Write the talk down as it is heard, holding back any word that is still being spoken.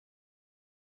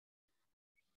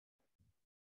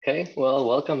Okay, well,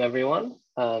 welcome everyone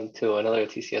to another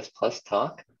TCS Plus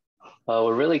talk.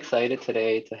 We're really excited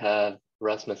today to have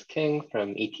Rasmus Kyng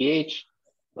from ETH.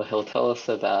 He'll tell us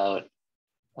about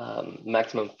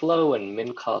maximum flow and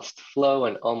min cost flow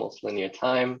and almost linear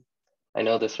time. I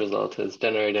know this result has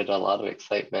generated a lot of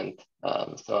excitement,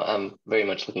 so I'm very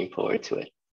much looking forward to it.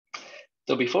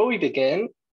 So before we begin,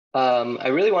 I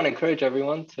really want to encourage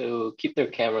everyone to keep their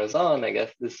cameras on. I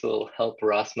guess this will help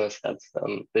Rasmus have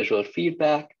some visual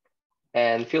feedback.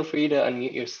 And feel free to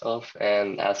unmute yourself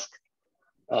and ask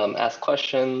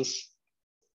questions.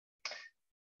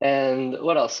 And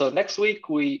what else? So next week,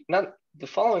 not the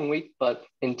following week, but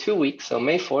in 2 weeks, so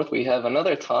May 4th, we have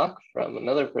another talk from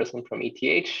another person from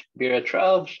ETH, Vera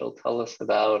Traub. She'll tell us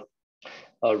about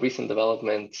recent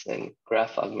developments in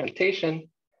graph augmentation.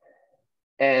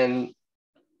 And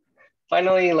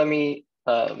finally, let me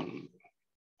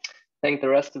thank the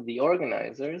rest of the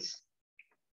organizers,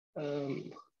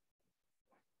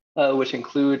 which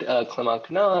include Clement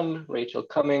Knan, Rachel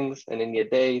Cummings,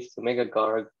 Ananya Day, Sumega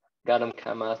Garg, Gautam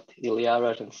Kamath, Ilya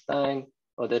Rajanstein,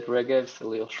 Oded Regev,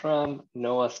 Salil Shram,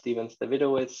 Noah Stevens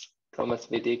Davidowitz, Thomas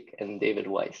Vidik, and David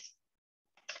Weiss.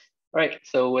 All right,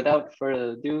 so without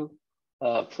further ado,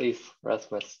 please,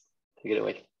 Rasmus, take it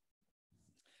away.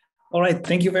 All right,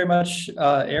 thank you very much,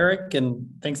 Eric, and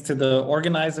thanks to the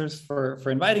organizers for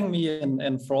inviting me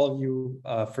and for all of you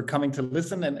for coming to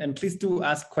listen. And please do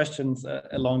ask questions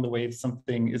along the way if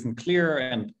something isn't clear,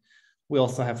 and we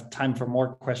also have time for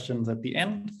more questions at the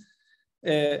end.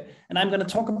 And I'm going to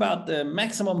talk about the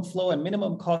maximum flow and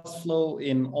minimum cost flow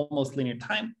in almost linear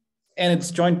time. And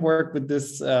it's joint work with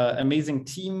this amazing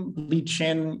team, Li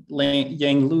Chen,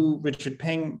 Yang Lu, Richard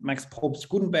Peng, Max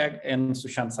Probst-Gutenberg, and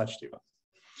Sushant Sachdeva.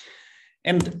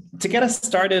 And to get us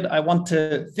started, I want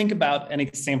to think about an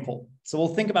example. So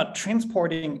we'll think about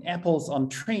transporting apples on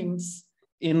trains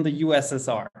in the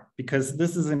USSR, because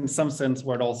this is in some sense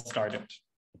where it all started.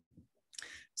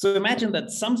 So imagine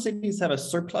that some cities have a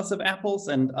surplus of apples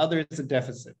and others a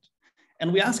deficit.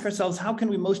 And we ask ourselves, how can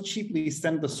we most cheaply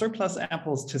send the surplus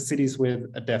apples to cities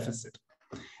with a deficit?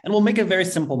 And we'll make a very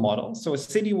simple model. So a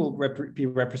city will be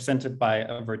represented by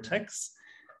a vertex.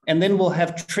 And then we'll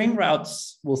have train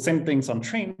routes, we'll send things on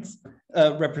trains,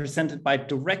 represented by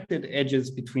directed edges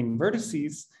between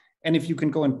vertices. And if you can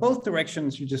go in both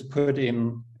directions, you just put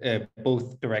in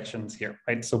both directions here,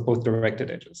 right? So both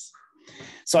directed edges.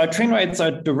 So our train routes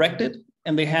are directed,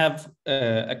 and they have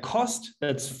a cost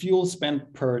that's fuel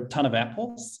spent per ton of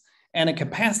apples, and a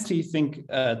capacity, think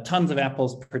tons of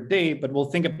apples per day, but we'll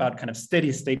think about kind of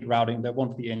steady state routing. There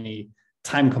won't be any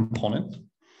time component.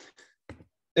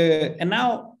 And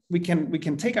now we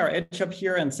can take our edge up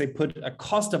here and say put a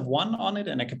cost of 1 on it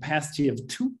and a capacity of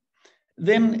 2.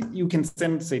 Then you can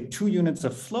send, say, 2 units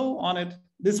of flow on it.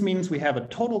 This means we have a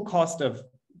total cost of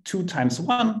 2 times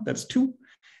 1, that's 2.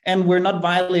 And we're not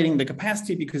violating the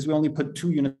capacity because we only put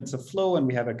 2 units of flow and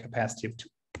we have a capacity of 2.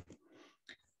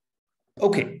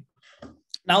 Okay,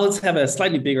 now let's have a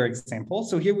slightly bigger example.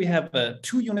 So here we have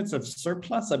 2 units of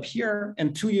surplus up here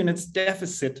and 2 units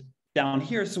deficit down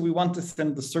here. So we want to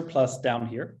send the surplus down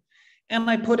here. And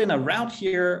I put in a route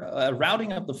here,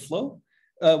 routing of the flow,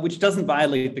 which doesn't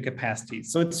violate the capacity.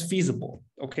 So it's feasible,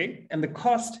 okay? And the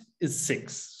cost is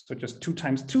 6. So just 2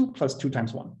 times 2 plus 2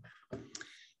 times 1.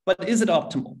 But is it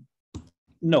optimal?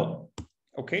 No,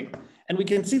 okay? And we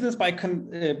can see this by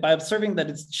observing that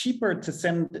it's cheaper to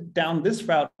send down this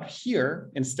route here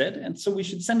instead. And so we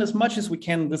should send as much as we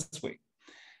can this way.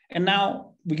 And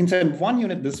now we can send 1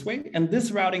 unit this way, and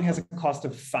this routing has a cost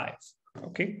of 5,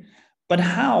 okay? But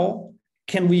how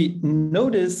can we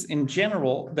notice in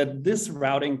general that this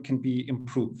routing can be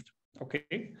improved,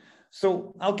 okay?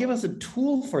 So I'll give us a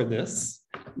tool for this,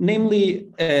 namely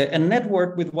a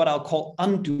network with what I'll call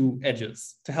undo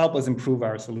edges to help us improve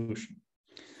our solution.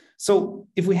 So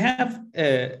if we have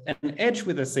an edge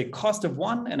with a, say, cost of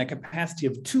 1 and a capacity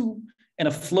of 2 and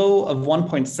a flow of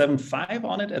 1.75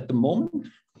 on it at the moment,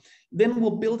 then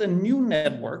we'll build a new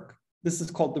network. This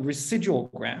is called the residual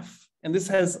graph, and this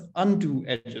has undo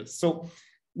edges. So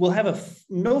we'll have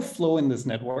no flow in this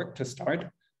network to start.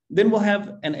 Then we'll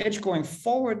have an edge going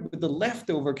forward with the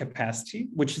leftover capacity,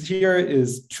 which here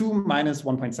is 2 minus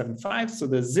 1.75. So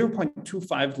there's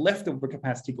 0.25 leftover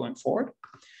capacity going forward.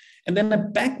 And then a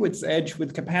backwards edge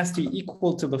with capacity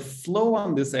equal to the flow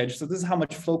on this edge. So this is how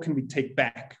much flow can we take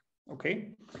back,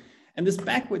 okay? And this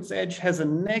backwards edge has a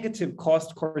negative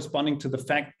cost corresponding to the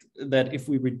fact that if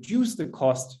we reduce the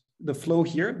cost, the flow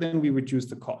here, then we reduce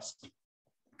the cost.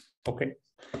 Okay.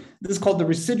 This is called the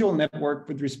residual network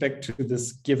with respect to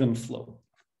this given flow.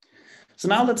 So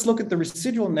now let's look at the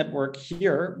residual network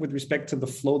here with respect to the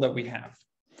flow that we have.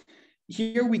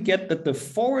 here we get that the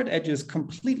forward edges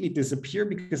completely disappear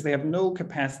because they have no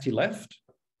capacity left.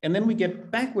 And then we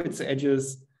get backwards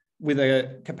edges with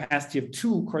a capacity of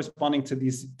 2 corresponding to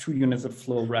these 2 units of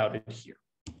flow routed here.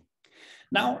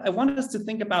 Now, I want us to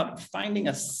think about finding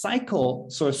a cycle,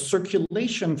 so a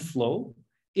circulation flow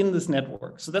in this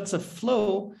network. So that's a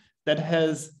flow that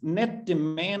has net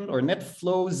demand or net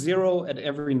flow 0 at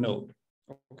every node,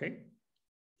 okay?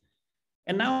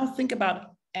 And now think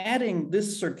about adding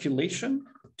this circulation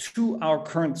to our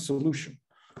current solution.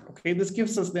 Okay, this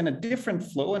gives us then a different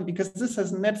flow, and because this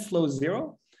has net flow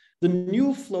 0, the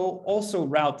new flow also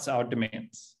routes our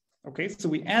demands. Okay, so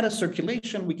we add a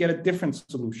circulation, we get a different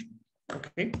solution.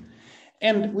 Okay,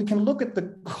 and we can look at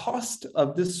the cost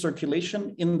of this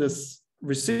circulation in this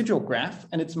residual graph,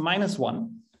 and it's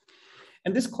 -1.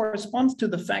 And this corresponds to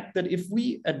the fact that if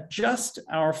we adjust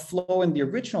our flow in the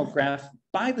original graph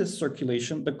by this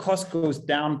circulation, the cost goes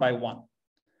down by 1.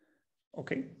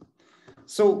 Okay,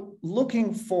 so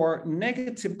looking for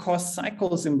negative cost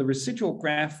cycles in the residual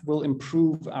graph will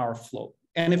improve our flow.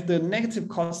 And if the negative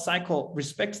cost cycle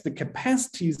respects the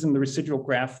capacities in the residual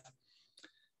graph,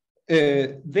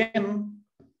 then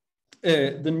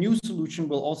the new solution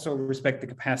will also respect the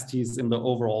capacities in the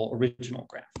overall original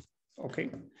graph.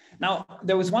 Okay. Now,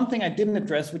 there was one thing I didn't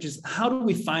address, which is how do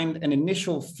we find an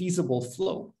initial feasible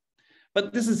flow?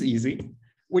 But this is easy.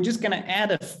 We're just going to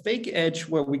add a fake edge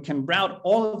where we can route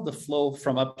all of the flow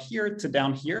from up here to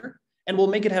down here, and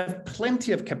we'll make it have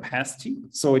plenty of capacity.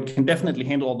 So it can definitely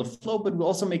handle all the flow, but we'll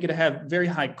also make it have very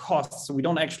high costs. So we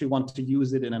don't actually want to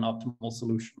use it in an optimal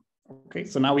solution. Okay,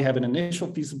 so now we have an initial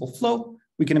feasible flow.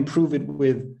 We can improve it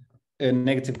with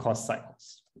negative cost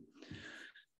cycles.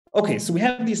 Okay, so we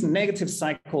have these negative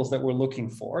cycles that we're looking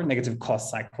for, negative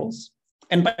cost cycles.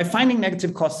 And by finding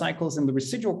negative cost cycles in the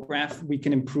residual graph, we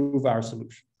can improve our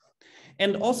solution.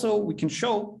 And also we can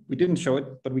show, we didn't show it,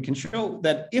 but we can show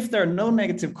that if there are no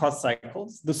negative cost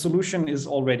cycles, the solution is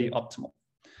already optimal.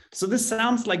 So this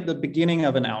sounds like the beginning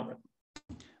of an algorithm,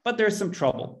 but there's some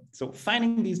trouble. So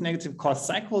finding these negative cost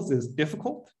cycles is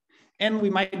difficult, and we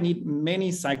might need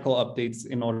many cycle updates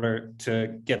in order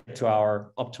to get to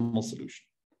our optimal solution.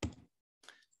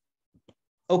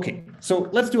 Okay, so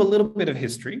let's do a little bit of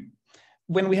history.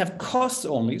 When we have costs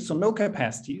only, so no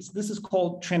capacities, this is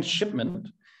called transshipment.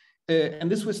 And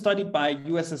this was studied by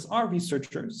USSR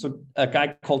researchers. So a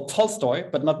guy called Tolstoy,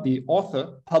 but not the author,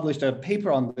 published a paper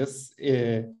on this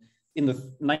in the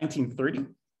 1930s.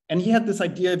 And he had this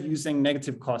idea of using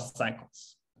negative cost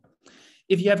cycles.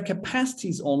 If you have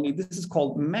capacities only, this is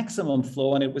called maximum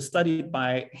flow. And it was studied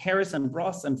by Harris and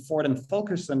Ross and Ford and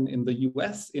Fulkerson in the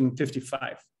US in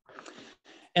 55.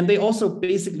 And they also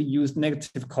basically used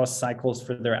negative cost cycles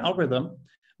for their algorithm.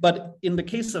 But in the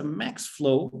case of max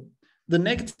flow, the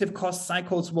negative cost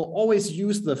cycles will always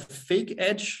use the fake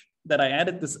edge that I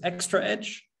added, this extra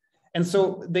edge. And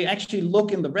so they actually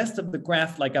look in the rest of the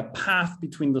graph like a path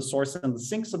between the source and the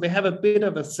sink. So they have a bit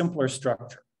of a simpler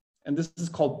structure. And this is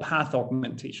called path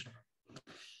augmentation.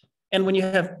 And when you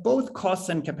have both costs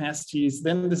and capacities,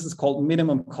 then this is called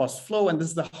minimum cost flow. And this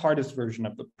is the hardest version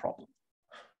of the problem.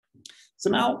 So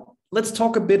now let's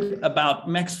talk a bit about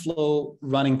max flow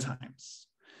running times.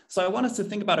 So I want us to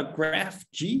think about a graph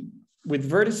G with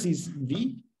vertices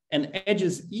V and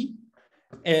edges E.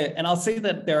 And I'll say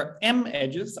that there are M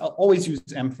edges. I'll always use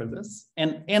M for this,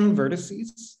 and N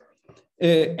vertices.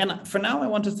 And for now, I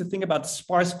want us to think about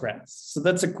sparse graphs. So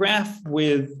that's a graph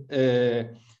with,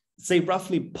 say,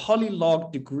 roughly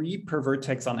polylog degree per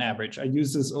vertex on average. I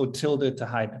use this O tilde to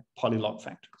hide polylog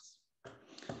factors.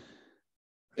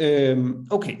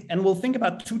 Okay, and we'll think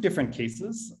about two different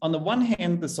cases. On the one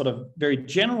hand, the sort of very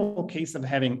general case of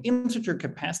having integer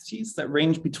capacities that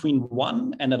range between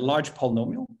 1 and a large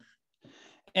polynomial.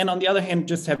 And on the other hand,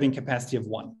 just having capacity of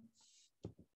 1.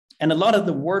 And a lot of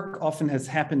the work often has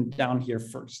happened down here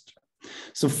first.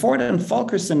 So Ford and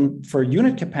Fulkerson for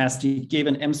unit capacity gave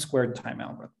an M² time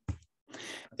algorithm.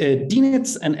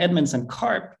 Dienitz and Edmonds and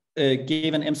Karp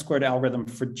gave an M² algorithm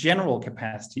for general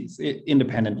capacities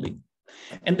independently.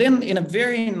 And then in a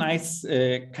very nice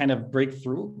kind of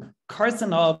breakthrough,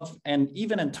 Karsanov and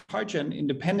even Antarjan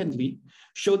independently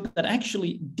showed that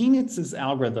actually Dienitz's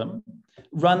algorithm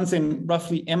runs in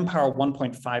roughly m power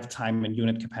 1.5 time in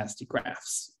unit capacity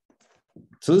graphs.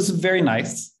 So this is very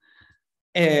nice.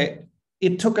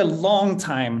 It took a long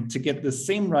time to get the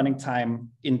same running time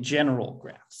in general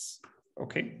graphs,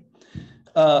 okay?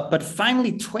 But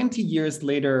finally, 20 years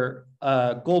later,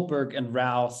 Goldberg and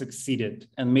Rao succeeded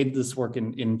and made this work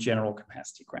in general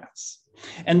capacity graphs.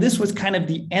 And this was kind of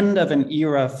the end of an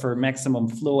era for maximum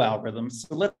flow algorithms.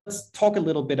 So let's talk a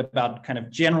little bit about kind of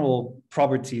general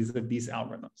properties of these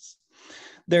algorithms.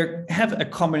 They have a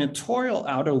combinatorial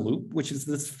outer loop, which is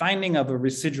this finding of a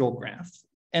residual graph,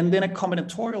 and then a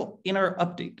combinatorial inner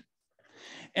update.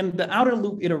 And the outer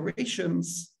loop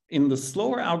iterations in the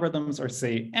slower algorithms are,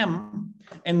 say, m,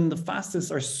 and the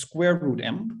fastest are square root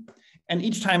m. And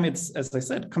each time it's, as I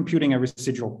said, computing a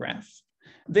residual graph.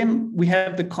 Then we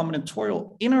have the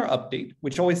combinatorial inner update,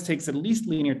 which always takes at least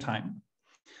linear time.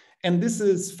 And this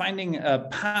is finding a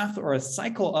path or a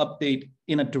cycle update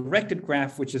in a directed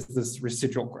graph, which is this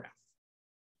residual graph.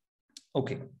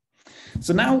 Okay,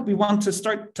 so now we want to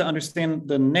start to understand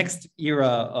the next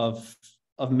era of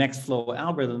mixed flow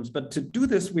algorithms. But to do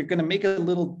this, we're going to make a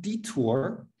little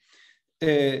detour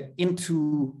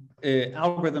into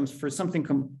algorithms for something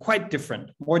quite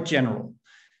different, more general,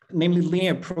 namely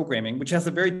linear programming, which has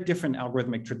a very different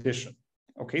algorithmic tradition.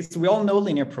 Okay, so we all know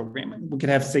linear programming. We could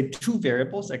have, say, two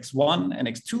variables, x1 and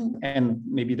x2, and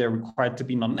maybe they're required to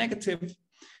be non-negative.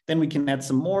 Then we can add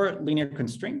some more linear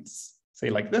constraints,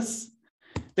 say like this.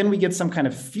 Then we get some kind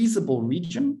of feasible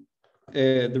region,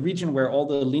 the region where all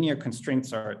the linear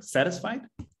constraints are satisfied.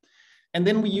 And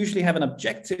then we usually have an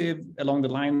objective along the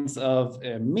lines of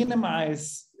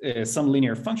minimize some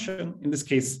linear function. In this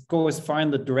case, go as far in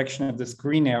the direction of this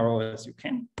green arrow as you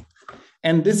can.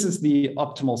 And this is the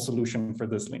optimal solution for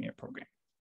this linear program.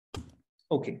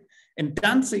 Okay, and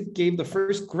Danzig gave the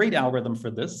first great algorithm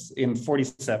for this in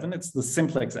 1947. It's the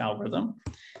simplex algorithm.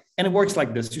 And it works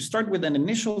like this. You start with an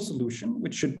initial solution,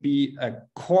 which should be a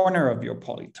corner of your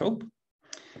polytope.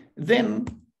 Then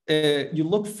you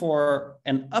look for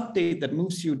an update that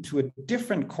moves you to a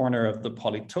different corner of the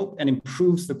polytope and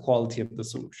improves the quality of the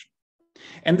solution.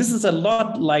 And this is a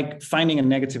lot like finding a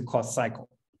negative cost cycle,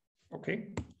 okay?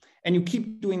 And you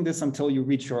keep doing this until you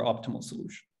reach your optimal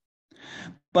solution.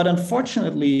 But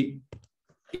unfortunately,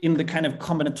 in the kind of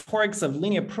combinatorics of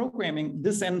linear programming,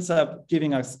 this ends up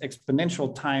giving us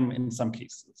exponential time in some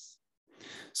cases.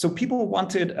 So people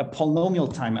wanted a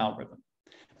polynomial time algorithm,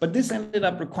 but this ended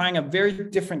up requiring a very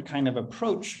different kind of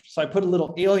approach. So I put a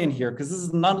little alien here because this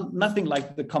is nothing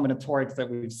like the combinatorics that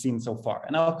we've seen so far.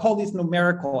 And I'll call these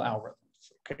numerical algorithms,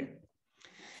 okay?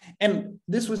 And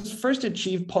this was first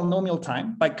achieved polynomial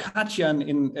time by Katyan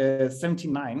in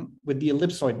 79 with the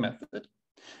ellipsoid method.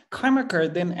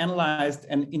 Kyng then analyzed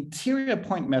an interior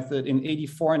point method in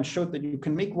 84 and showed that you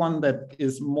can make one that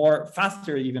is more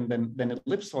faster even than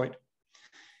ellipsoid.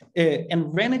 And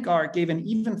Renegar gave an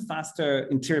even faster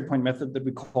interior point method that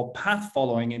we call path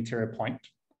following interior point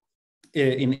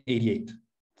in 88.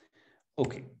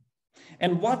 Okay,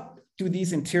 and what do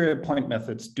these interior point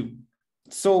methods do?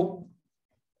 So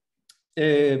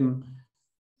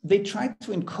they tried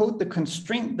to encode the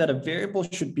constraint that a variable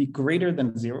should be greater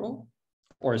than 0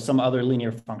 or some other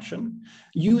linear function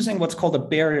using what's called a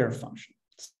barrier function.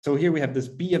 So here we have this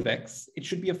b of x. It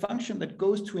should be a function that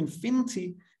goes to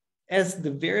infinity as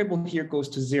the variable here goes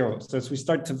to 0. So as we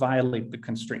start to violate the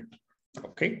constraint,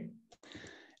 okay?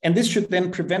 And this should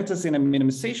then prevent us in a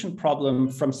minimization problem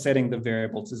from setting the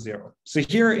variable to 0. So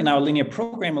here in our linear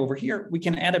program over here, we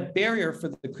can add a barrier for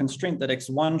the constraint that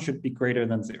x1 should be greater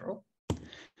than 0.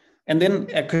 And then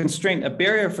a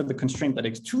barrier for the constraint that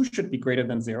x2 should be greater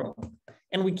than 0.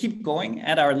 And we keep going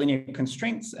at our linear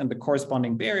constraints and the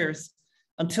corresponding barriers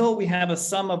until we have a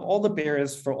sum of all the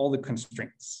barriers for all the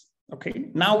constraints. Okay,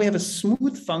 now we have a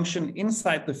smooth function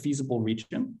inside the feasible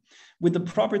region with the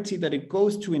property that it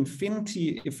goes to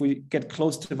infinity if we get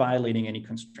close to violating any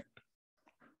constraint.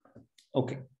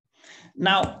 Okay,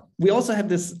 now we also have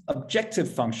this objective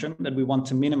function that we want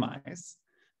to minimize.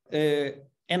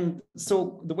 And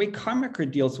so the way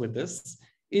Kyng deals with this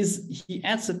is he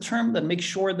adds a term that makes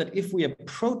sure that if we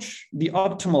approach the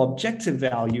optimal objective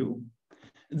value,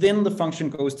 then the function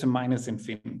goes to minus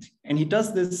infinity. And he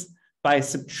does this by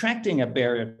subtracting a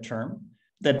barrier term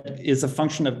that is a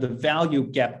function of the value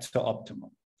gap to optimum,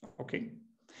 okay?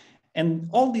 And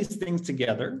all these things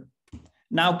together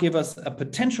now give us a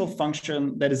potential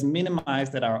function that is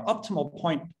minimized at our optimal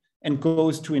point and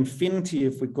goes to infinity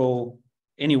if we go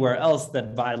anywhere else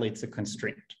that violates a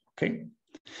constraint, okay?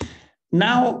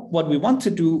 Now, what we want to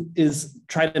do is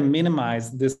try to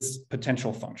minimize this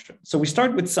potential function. So we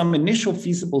start with some initial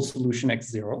feasible solution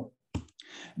x0.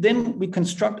 Then we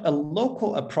construct a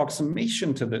local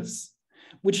approximation to this,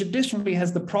 which additionally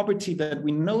has the property that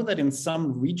we know that in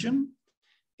some region,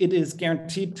 it is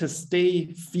guaranteed to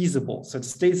stay feasible. So it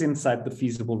stays inside the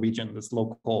feasible region, this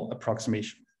local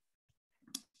approximation.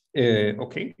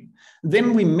 Okay.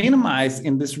 Then we minimize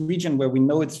in this region where we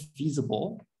know it's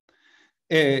feasible.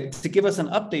 To give us an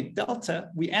update delta,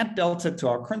 we add delta to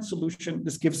our current solution.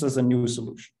 This gives us a new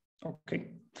solution. Okay.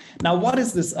 Now, what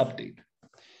is this update?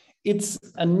 It's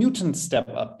a Newton step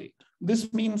update.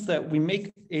 This means that we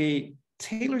make a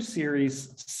Taylor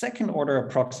series second order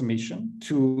approximation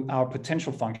to our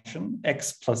potential function,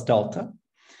 x plus delta.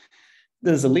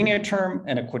 There's a linear term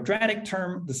and a quadratic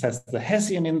term. This has the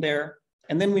Hessian in there.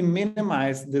 And then we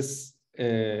minimize this,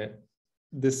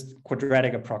 this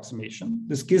quadratic approximation.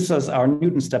 This gives us our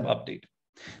Newton step update.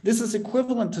 This is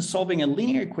equivalent to solving a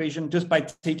linear equation just by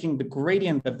taking the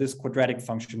gradient of this quadratic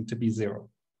function to be 0.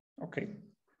 Okay.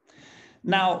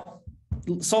 Now,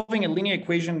 solving a linear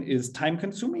equation is time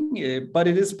consuming, but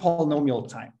it is polynomial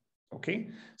time. Okay,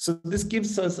 so this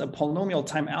gives us a polynomial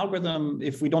time algorithm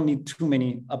if we don't need too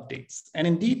many updates. And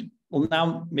indeed, we'll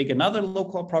now make another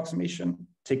local approximation,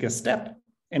 take a step,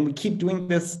 and we keep doing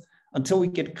this until we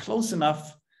get close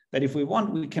enough that if we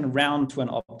want, we can round to an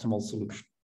optimal solution.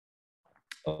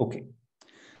 Okay,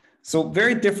 so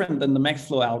very different than the max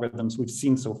flow algorithms we've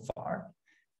seen so far.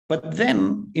 But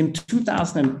then in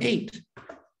 2008,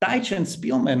 Deitch and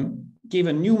Spielman gave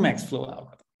a new max flow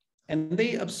algorithm. And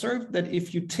they observed that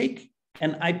if you take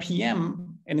an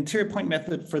IPM, an interior point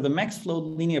method for the max flow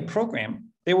linear program,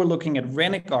 they were looking at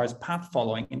Rennegar's path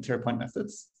following interior point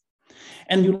methods,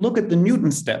 and you look at the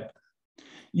Newton step,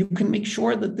 you can make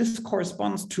sure that this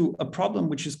corresponds to a problem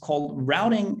which is called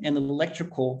routing an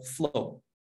electrical flow.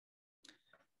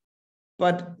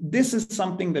 But this is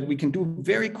something that we can do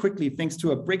very quickly thanks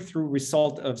to a breakthrough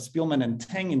result of Spielman and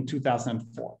Teng in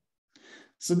 2004.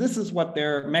 So this is what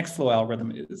their max flow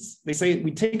algorithm is. They say we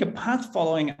take a path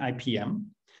following IPM,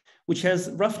 which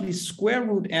has roughly square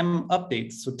root m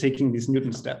updates, so taking these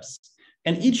Newton steps.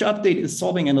 And each update is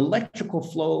solving an electrical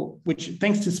flow, which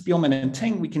thanks to Spielman and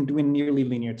Teng, we can do in nearly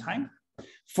linear time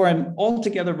for an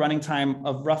altogether running time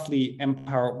of roughly m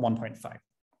power 1.5.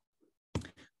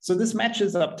 So this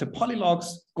matches up to Polylogs,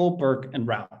 Goldberg, and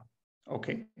Rao.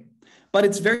 Okay. But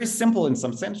it's very simple in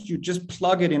some sense. You just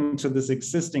plug it into this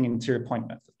existing interior point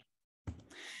method.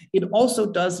 It also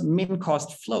does min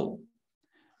cost flow,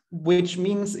 which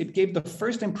means it gave the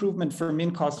first improvement for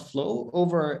min cost flow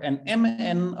over an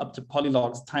MN up to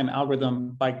Polylogs time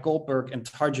algorithm by Goldberg and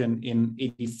Tarjan in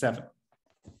 '87.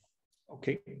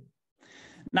 Okay.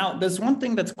 Now, there's one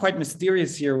thing that's quite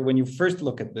mysterious here when you first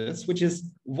look at this, which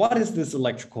is what is this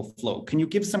electrical flow? Can you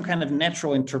give some kind of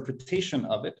natural interpretation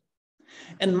of it?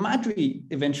 And Madri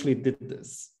eventually did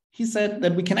this. He said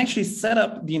that we can actually set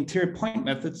up the interior point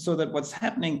method so that what's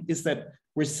happening is that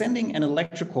we're sending an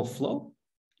electrical flow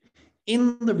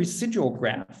in the residual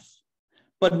graph,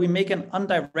 but we make an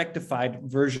undirectified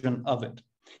version of it.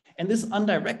 And this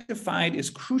undirectified is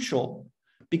crucial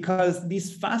because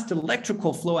these fast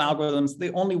electrical flow algorithms,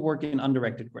 they only work in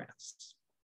undirected graphs.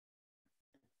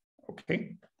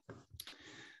 Okay.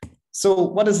 So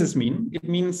what does this mean? It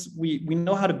means we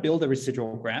know how to build a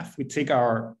residual graph. We take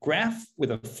our graph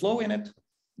with a flow in it,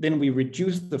 then we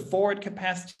reduce the forward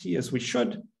capacity as we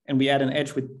should, and we add an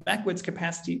edge with backwards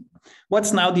capacity.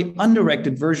 What's now the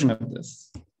undirected version of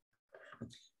this?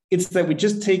 It's that we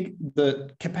just take the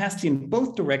capacity in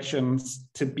both directions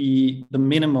to be the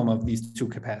minimum of these two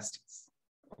capacities,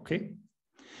 okay?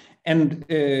 And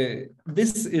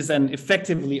this is an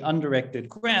effectively undirected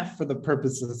graph for the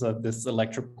purposes of this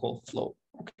electrical flow,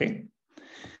 okay?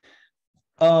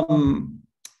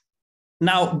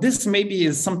 Now, this maybe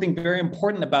is something very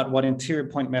important about what interior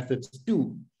point methods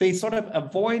do. They sort of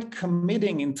avoid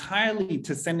committing entirely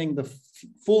to sending the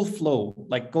full flow,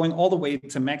 like going all the way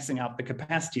to maxing out the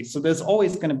capacity. So there's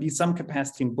always going to be some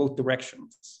capacity in both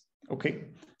directions, okay?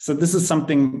 So this is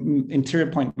something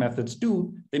interior point methods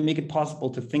do. They make it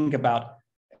possible to think about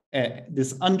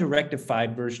this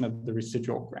undirectified version of the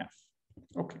residual graph.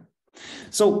 Okay.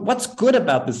 So what's good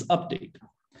about this update?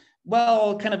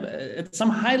 Well, kind of at some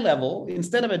high level,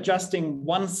 instead of adjusting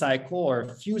one cycle or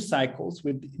a few cycles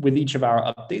with each of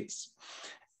our updates,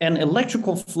 an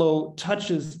electrical flow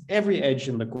touches every edge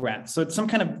in the graph. So it's some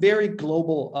kind of very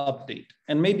global update.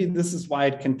 And maybe this is why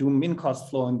it can do min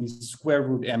cost flow in these square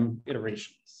root m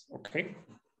iterations, okay?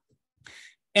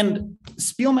 And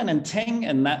Spielman and Teng,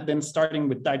 and then starting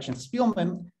with Deitch and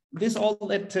Spielman, this all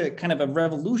led to kind of a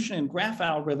revolution in graph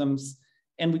algorithms.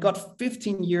 And we got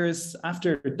 15 years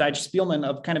after Deitch Spielman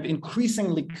of kind of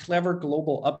increasingly clever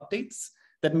global updates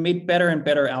that made better and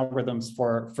better algorithms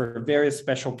for various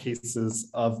special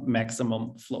cases of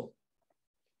maximum flow.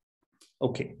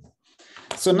 Okay,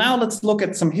 so now let's look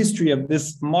at some history of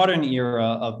this modern era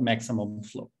of maximum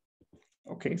flow.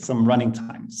 Okay, some running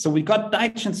times. So we got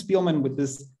Deitch and Spielman with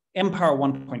this m power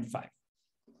 1.5.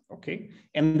 Okay,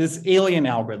 and this alien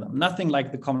algorithm, nothing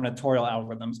like the combinatorial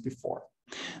algorithms before.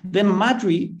 Then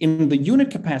Madri, in the unit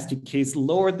capacity case,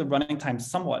 lowered the running time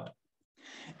somewhat.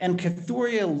 And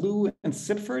Kathuria, Liu, and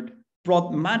Sitford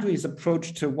brought Madri's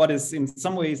approach to what is in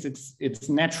some ways its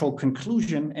natural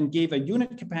conclusion and gave a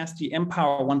unit capacity m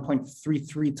power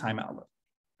 1.33 time algorithm.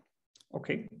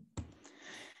 Okay.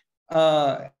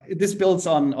 This builds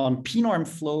on p-norm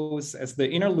flows as the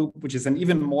inner loop, which is an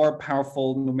even more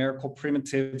powerful numerical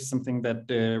primitive, something that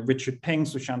Richard Peng,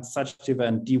 Sushant Sachdeva,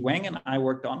 and Di Wang and I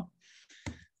worked on.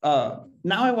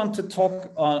 Now I want to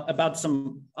talk about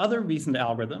some other recent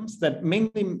algorithms that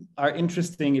mainly are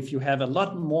interesting if you have a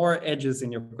lot more edges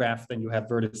in your graph than you have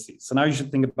vertices. So now you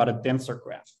should think about a denser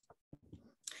graph.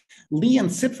 Lee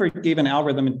and Sitford gave an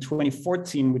algorithm in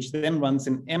 2014, which then runs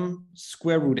in m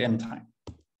square root n time.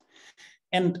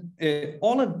 And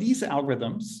all of these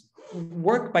algorithms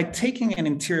work by taking an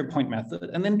interior point method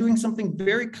and then doing something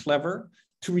very clever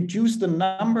to reduce the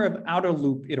number of outer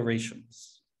loop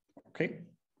iterations. Okay.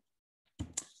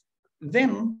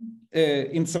 Then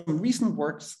in some recent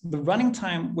works, the running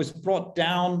time was brought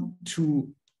down to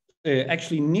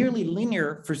actually nearly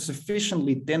linear for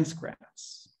sufficiently dense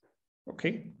graphs.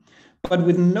 Okay. But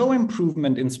with no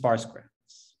improvement in sparse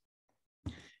graphs.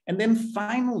 And then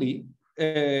finally,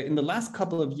 in the last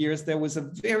couple of years, there was a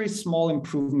very small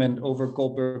improvement over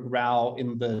Goldberg-Rao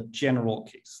in the general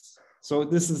case. So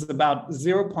this is about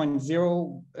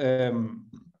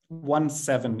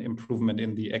 0.017 improvement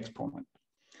in the exponent.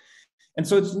 And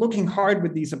so it's looking hard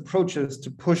with these approaches to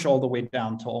push all the way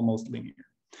down to almost linear.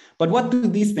 But what do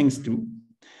these things do?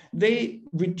 They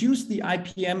reduce the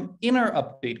IPM inner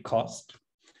update cost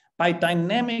by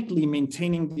dynamically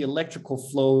maintaining the electrical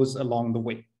flows along the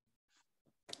way.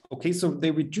 Okay, so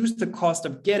they reduce the cost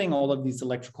of getting all of these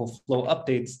electrical flow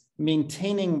updates,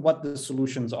 maintaining what the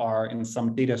solutions are in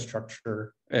some data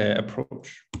structure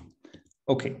approach.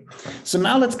 Okay, so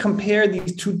now let's compare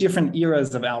these two different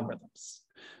eras of algorithms.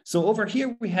 So over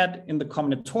here, we had in the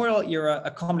combinatorial era,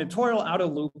 a combinatorial outer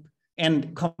loop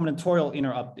and combinatorial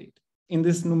inner update. In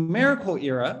this numerical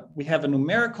era, we have a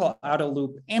numerical outer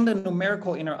loop and a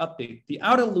numerical inner update. The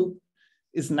outer loop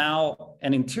is now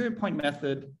an interior point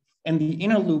method, and the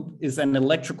inner loop is an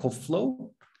electrical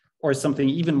flow or something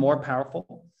even more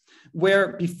powerful, where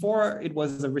before it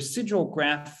was a residual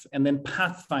graph and then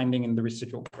pathfinding in the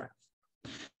residual graph.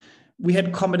 We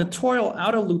had combinatorial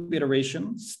outer loop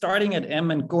iteration starting at m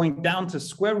and going down to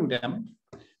square root m.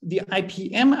 The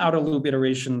IPM outer loop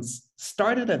iterations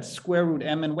started at square root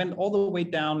m and went all the way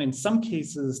down in some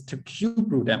cases to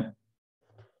cube root m.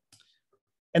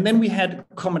 And then we had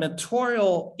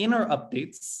combinatorial inner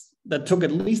updates that took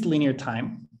at least linear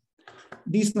time.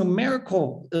 These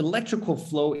numerical electrical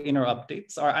flow inner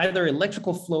updates are either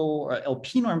electrical flow or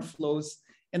LP norm flows,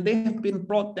 and they have been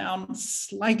brought down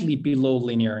slightly below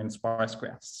linear in sparse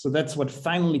graphs. So that's what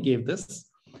finally gave this.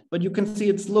 But you can see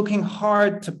it's looking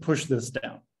hard to push this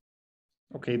down.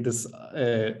 Okay, this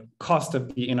cost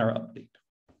of the inner update.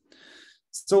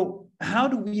 So how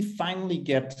do we finally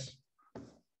get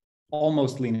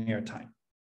almost linear time?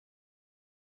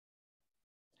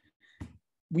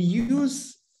 We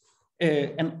use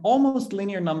an almost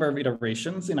linear number of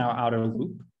iterations in our outer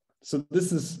loop. So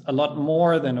this is a lot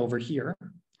more than over here.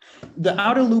 The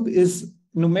outer loop is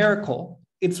numerical.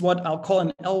 It's what I'll call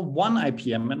an L1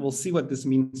 IPM, and we'll see what this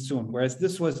means soon, whereas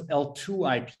this was L2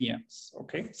 IPMs,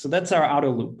 okay? So that's our outer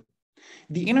loop.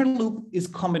 The inner loop is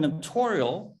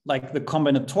combinatorial, like the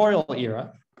combinatorial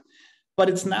era, but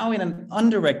it's now in an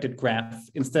undirected graph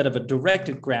instead of a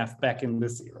directed graph back in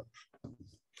this era.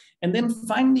 And then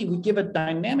finally, we give a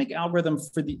dynamic algorithm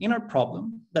for the inner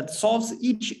problem that solves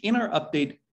each inner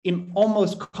update in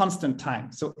almost constant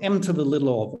time. So m to the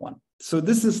little of 1. So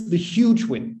this is the huge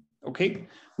win, okay?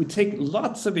 We take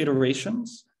lots of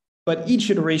iterations, but each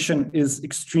iteration is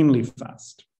extremely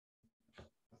fast.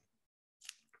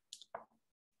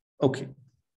 Okay.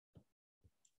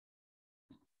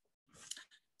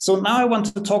 So now I want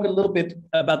to talk a little bit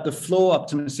about the flow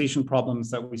optimization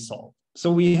problems that we solve.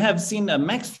 So we have seen a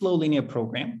max flow linear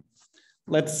program.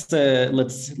 Let's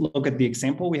look at the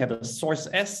example. We have a source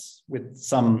S with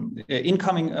some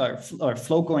incoming or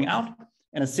flow going out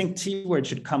and a sink T where it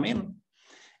should come in.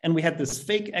 And we had this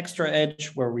fake extra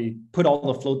edge where we put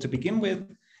all the flow to begin with.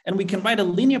 And we can write a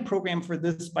linear program for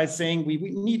this by saying we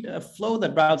need a flow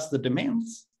that routes the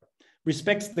demands,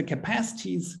 respects the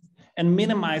capacities, and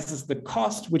minimizes the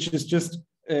cost, which is just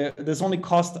there's only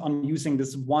cost on using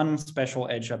this one special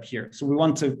edge up here. So we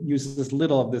want to use as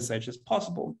little of this edge as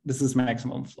possible. This is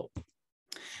maximum flow.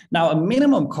 Now, a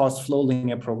minimum cost flow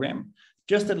linear program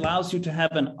just allows you to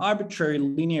have an arbitrary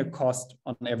linear cost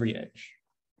on every edge.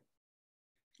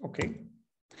 Okay.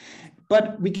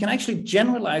 But we can actually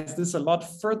generalize this a lot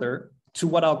further to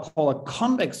what I'll call a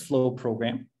convex flow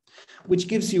program, which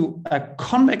gives you a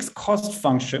convex cost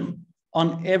function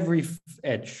on every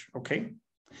edge, okay?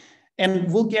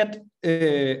 And we'll get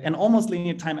an almost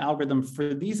linear time algorithm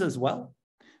for these as well,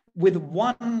 with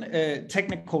one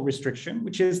technical restriction,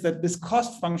 which is that this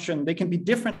cost function, they can be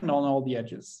different on all the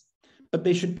edges, but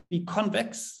they should be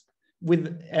convex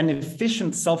with an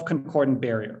efficient self-concordant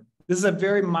barrier. This is a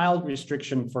very mild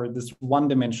restriction for this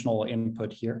one-dimensional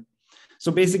input here.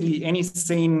 So basically any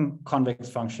sane convex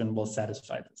function will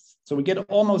satisfy this. So we get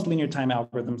almost linear time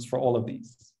algorithms for all of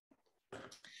these.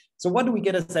 So what do we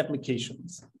get as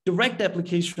applications? Direct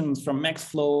applications from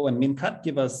MaxFlow and MinCut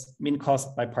give us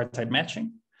min-cost bipartite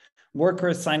matching, worker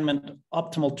assignment,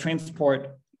 optimal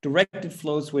transport, directed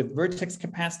flows with vertex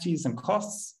capacities and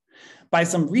costs. By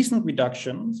some recent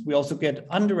reductions, we also get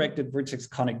undirected vertex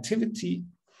connectivity.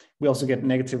 We also get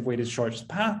negative weighted shortest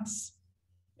paths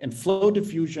and flow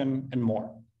diffusion and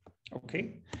more,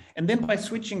 okay? And then by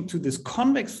switching to this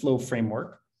convex flow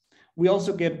framework, we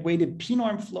also get weighted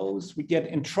p-norm flows. We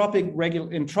get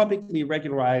entropically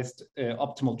regularized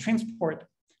optimal transport,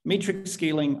 matrix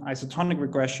scaling, isotonic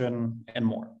regression, and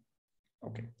more.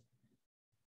 Okay.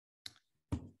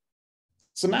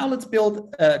 So now let's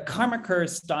build a Karmaker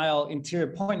style interior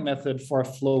point method for a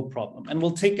flow problem. And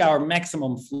we'll take our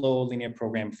maximum flow linear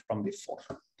program from before.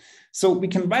 So we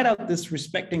can write out this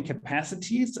respecting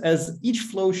capacities as each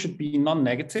flow should be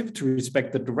non-negative to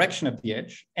respect the direction of the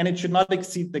edge, and it should not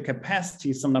exceed the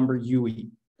capacity some number UE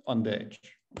on the edge,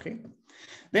 okay?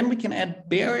 Then we can add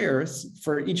barriers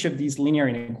for each of these linear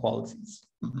inequalities.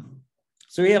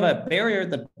 So we have a barrier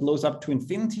that blows up to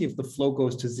infinity if the flow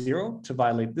goes to 0 to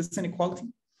violate this inequality,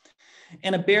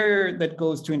 and a barrier that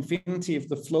goes to infinity if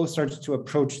the flow starts to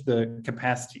approach the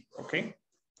capacity, okay?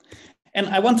 And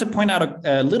I want to point out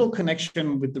a little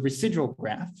connection with the residual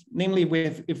graph, namely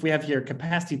if we have here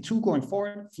capacity 2 going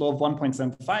forward, flow of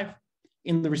 1.75.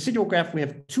 In the residual graph, we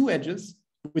have two edges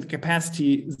with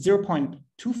capacity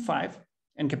 0.25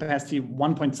 and capacity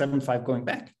 1.75 going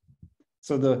back.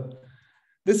 So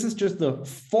this is just the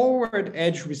forward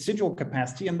edge residual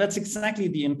capacity, and that's exactly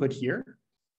the input here.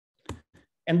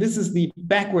 And this is the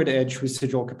backward edge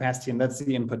residual capacity, and that's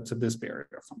the input to this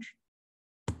barrier function.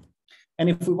 And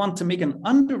if we want to make an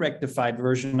undirectified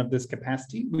version of this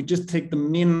capacity, we just take the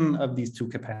min of these two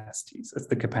capacities as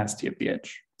the capacity of the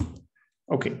edge.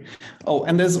 Okay. Oh,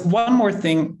 and there's one more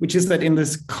thing, which is that in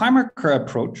this Karmaker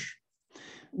approach,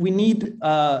 we need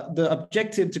the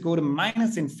objective to go to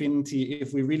minus infinity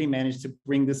if we really manage to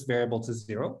bring this variable to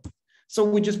 0. So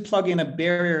we just plug in a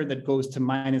barrier that goes to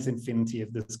minus infinity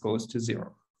if this goes to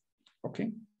 0.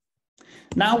 Okay.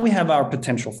 Now we have our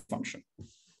potential function.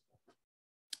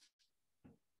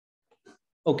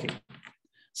 Okay,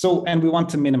 so, and we want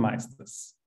to minimize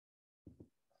this.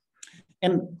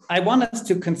 And I want us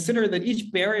to consider that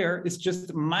each barrier is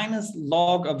just minus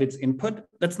log of its input.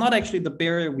 That's not actually the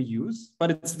barrier we use,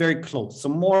 but it's very close. So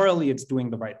morally, it's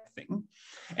doing the right thing.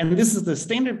 And this is the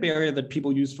standard barrier that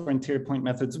people use for interior point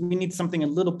methods. We need something a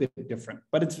little bit different,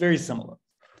 but it's very similar.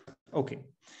 Okay,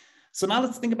 so now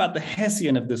let's think about the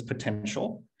Hessian of this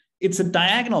potential. It's a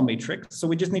diagonal matrix, so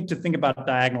we just need to think about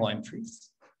diagonal entries.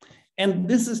 And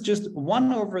this is just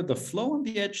 1 over the flow on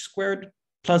the edge squared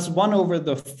plus 1 over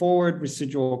the forward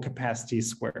residual capacity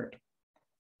squared.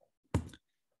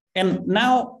 And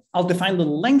now I'll define the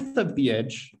length of the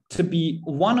edge to be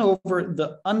 1 over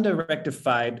the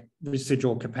undirectified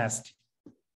residual capacity.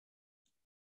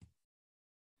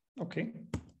 Okay.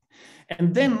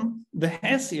 And then the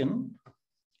Hessian,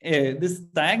 this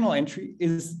diagonal entry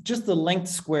is just the length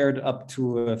squared up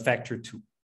to a factor 2.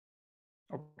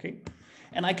 Okay.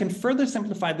 And I can further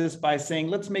simplify this by saying,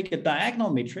 let's make a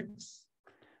diagonal matrix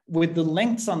with the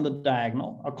lengths on the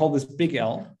diagonal. I'll call this big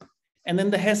L. And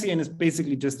then the Hessian is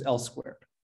basically just L squared.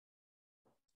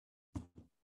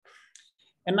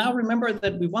 And now remember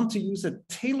that we want to use a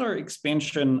Taylor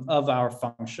expansion of our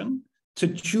function to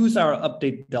choose our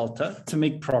update delta to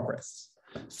make progress.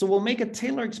 So we'll make a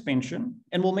Taylor expansion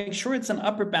and we'll make sure it's an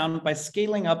upper bound by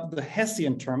scaling up the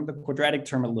Hessian term, the quadratic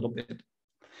term, a little bit.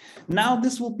 Now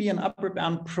this will be an upper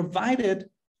bound provided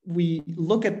we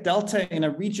look at delta in a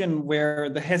region where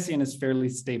the Hessian is fairly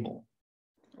stable,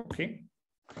 okay?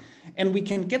 And we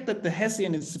can get that the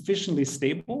Hessian is sufficiently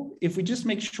stable if we just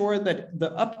make sure that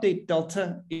the update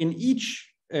delta in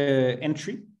each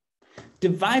entry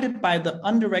divided by the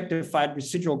undirectified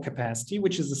residual capacity,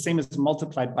 which is the same as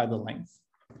multiplied by the length.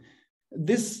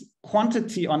 This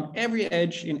quantity on every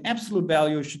edge in absolute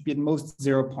value should be at most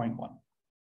 0.1.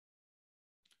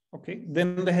 Okay,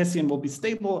 then the Hessian will be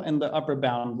stable and the upper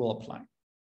bound will apply.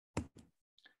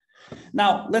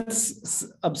 Now, let's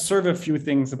observe a few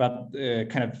things about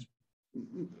kind of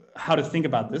how to think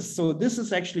about this. So this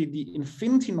is actually the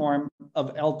infinity norm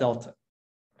of L delta.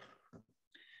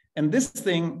 And this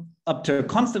thing up to a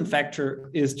constant factor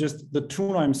is just the 2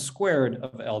 norms squared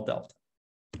of L delta.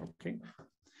 Okay.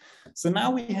 So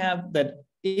now we have that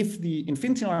if the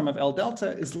infinity norm of L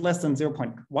delta is less than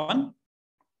 0.1,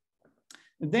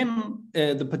 then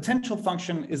the potential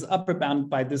function is upper bound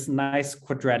by this nice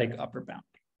quadratic upper bound.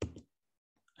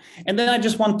 And then I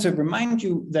just want to remind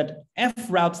you that F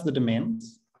routes the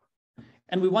domains,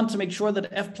 and we want to make sure that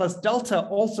F plus delta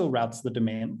also routes the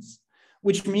domains,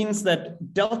 which means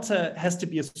that delta has to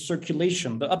be a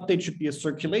circulation. The update should be a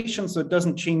circulation, so it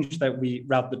doesn't change that we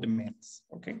route the domains,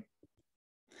 okay?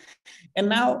 And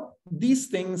now these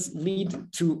things lead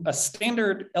to a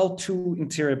standard L2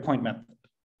 interior point method,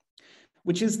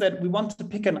 which is that we want to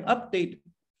pick an update,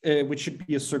 which should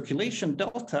be a circulation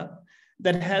delta,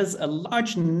 that has a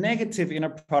large negative inner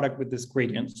product with this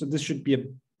gradient. So this should be a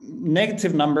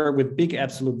negative number with big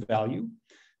absolute value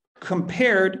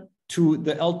compared to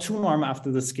the L2 norm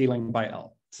after the scaling by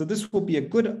L. So this will be a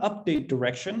good update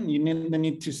direction. You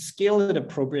need to scale it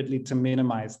appropriately to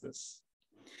minimize this.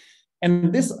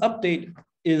 And this update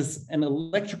is an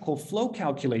electrical flow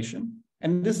calculation.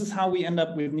 And this is how we end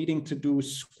up with needing to do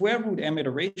square root m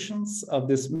iterations of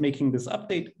this, making this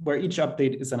update, where each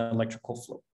update is an electrical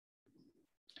flow.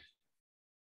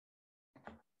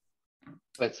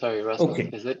 Wait, sorry, Rasmus, okay.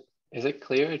 Is it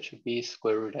clear it should be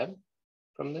square root m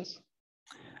from this?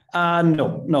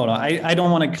 No. I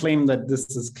don't want to claim that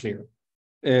this is clear.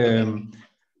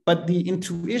 But the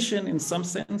intuition in some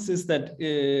sense is that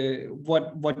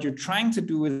what you're trying to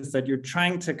do is that you're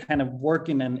trying to kind of work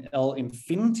in an L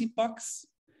infinity box,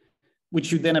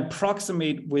 which you then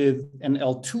approximate with an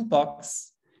L2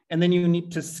 box. And then you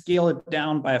need to scale it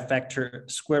down by a factor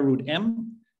square root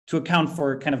m to account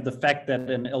for kind of the fact that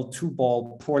an L2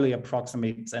 ball poorly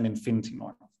approximates an infinity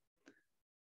norm.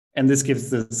 And this gives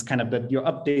this kind of that your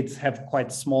updates have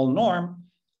quite small norm.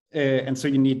 And so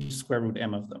you need square root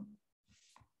m of them.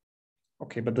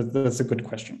 Okay, but that's a good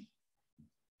question.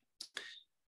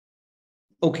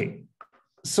 Okay,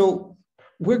 so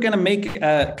we're going to make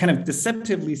a kind of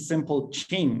deceptively simple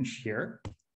change here.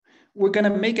 We're going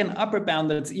to make an upper bound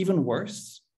that's even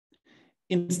worse.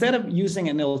 Instead of using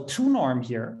an L2 norm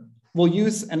here, we'll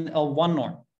use an L1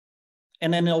 norm.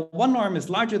 And an L1 norm is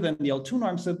larger than the L2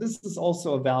 norm, so this is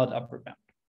also a valid upper bound.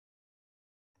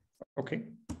 Okay,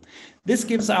 this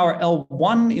gives our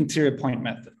L1 interior point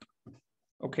method.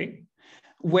 Okay,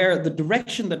 where the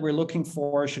direction that we're looking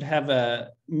for should have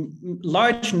a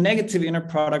large negative inner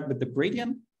product with the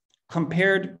gradient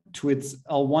compared to its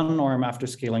L1 norm after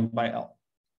scaling by L.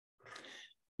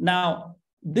 Now,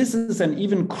 this is an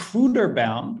even cruder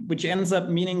bound, which ends up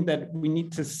meaning that we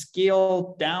need to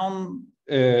scale down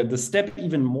the step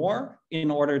even more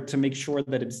in order to make sure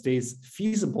that it stays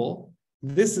feasible.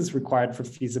 This is required for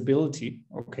feasibility,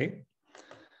 okay?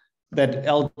 That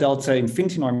L delta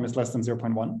infinity norm is less than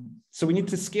 0.1. So we need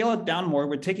to scale it down more.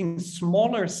 We're taking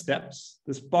smaller steps.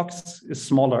 This box is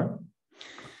smaller,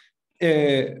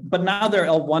 but now there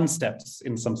are L1 steps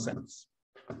in some sense.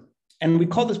 And we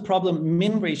call this problem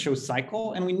min ratio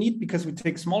cycle. And we need, because we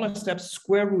take smaller steps,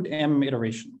 square root m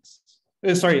iterations.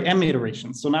 M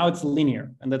iterations. So now it's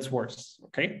linear, and that's worse,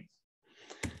 okay?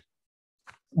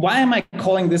 Why am I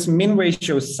calling this min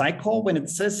ratio cycle when it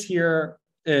says here,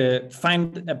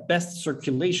 find a best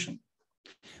circulation?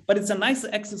 But it's a nice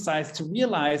exercise to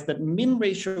realize that min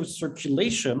ratio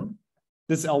circulation,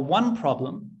 this L1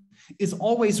 problem, is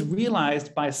always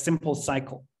realized by a simple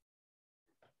cycle.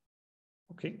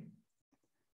 Okay,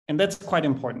 and that's quite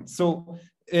important. So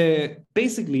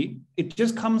basically, it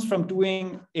just comes from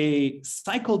doing a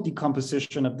cycle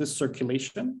decomposition of this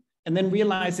circulation and then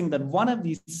realizing that one of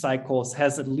these cycles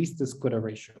has at least this good a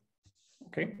ratio.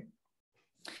 Okay,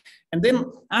 and then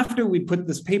after we put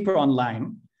this paper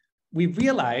online, we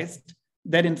realized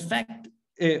that in fact,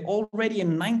 already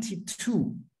in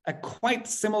 92, a quite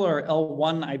similar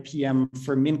L1 IPM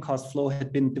for min cost flow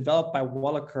had been developed by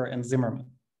Wallaker and Zimmerman.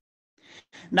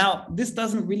 Now, this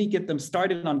doesn't really get them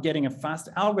started on getting a fast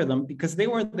algorithm because they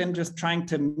were then just trying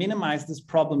to minimize this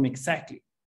problem exactly.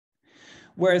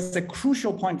 Whereas the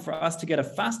crucial point for us to get a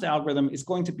fast algorithm is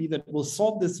going to be that we'll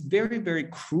solve this very, very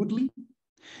crudely.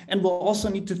 And we'll also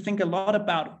need to think a lot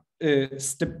about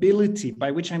stability,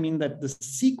 by which I mean that the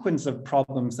sequence of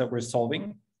problems that we're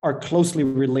solving are closely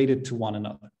related to one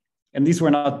another. And these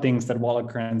were not things that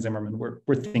Wallaker and Zimmerman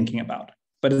were thinking about.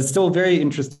 But it's still very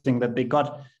interesting that they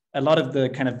got a lot of the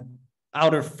kind of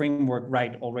outer framework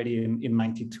right already in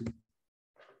 92.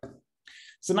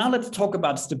 So now let's talk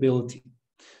about stability.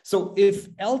 So if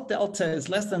L delta is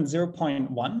less than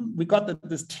 0.1, we got that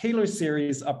this Taylor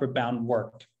series upper bound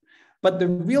worked. But the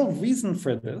real reason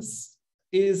for this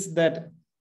is that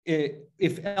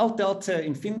if L delta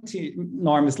infinity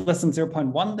norm is less than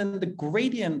 0.1, then the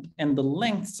gradient and the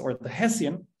lengths, or the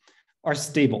Hessian, are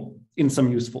stable in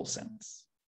some useful sense.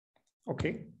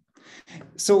 Okay.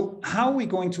 So how are we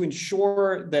going to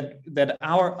ensure that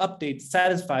our update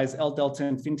satisfies L delta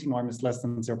infinity norm is less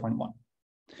than 0.1?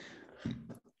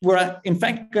 We're in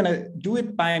fact going to do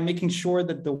it by making sure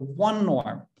that the one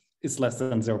norm is less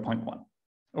than 0.1.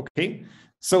 Okay.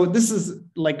 So this is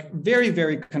like very,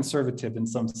 very conservative in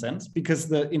some sense, because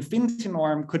the infinity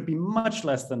norm could be much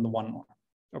less than the one norm.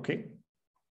 Okay.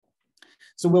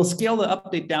 So we'll scale the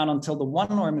update down until the one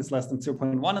norm is less than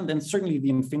 0.1, and then certainly the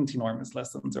infinity norm is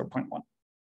less than 0.1.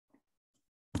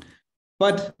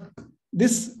 But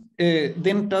this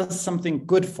then does something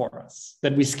good for us,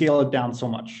 that we scale it down so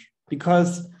much,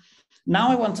 because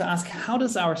now I want to ask, how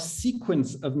does our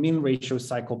sequence of min ratio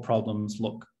cycle problems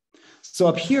look? So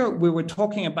up here, we were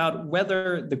talking about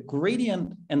whether the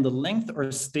gradient and the length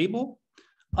are stable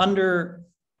under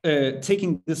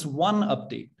taking this one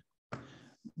update.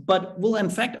 But we'll in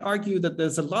fact argue that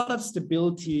there's a lot of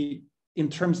stability in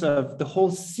terms of the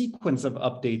whole sequence of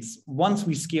updates once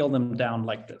we scale them down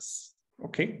like this.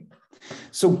 Okay.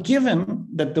 So given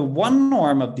that the one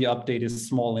norm of the update is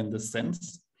small in this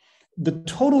sense, the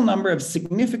total number of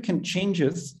significant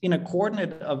changes in a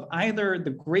coordinate of either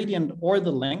the gradient or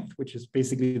the length, which is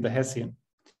basically the Hessian,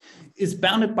 is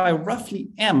bounded by roughly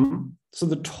m. So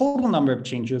the total number of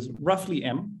changes, roughly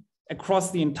m, across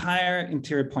the entire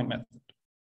interior point method.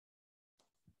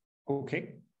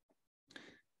 Okay.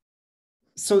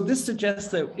 So this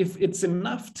suggests that if it's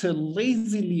enough to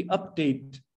lazily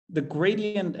update the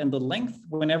gradient and the length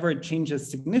whenever it changes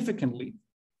significantly,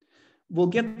 we'll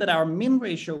get that our min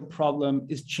ratio problem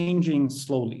is changing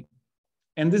slowly.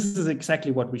 And this is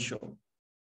exactly what we show.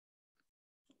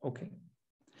 Okay.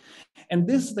 And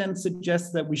this then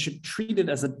suggests that we should treat it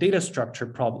as a data structure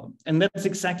problem. And that's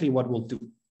exactly what we'll do.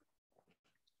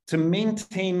 To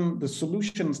maintain the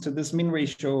solutions to this min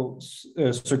ratio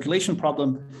circulation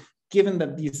problem, given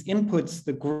that these inputs,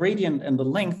 the gradient and the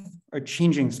length, are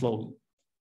changing slowly.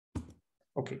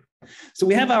 Okay, so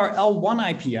we have our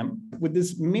L1 IPM with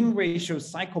this min ratio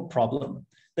cycle problem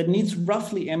that needs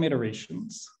roughly m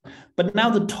iterations. But now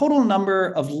the total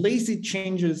number of lazy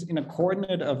changes in a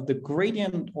coordinate of the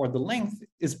gradient or the length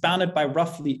is bounded by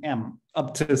roughly m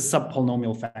up to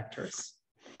subpolynomial factors.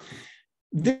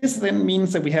 This then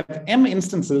means that we have m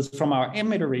instances from our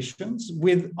m iterations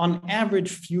with on average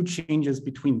few changes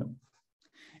between them.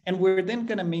 And we're then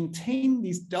going to maintain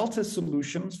these delta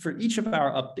solutions for each of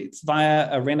our updates via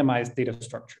a randomized data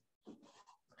structure.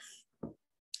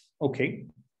 Okay.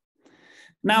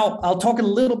 Now I'll talk a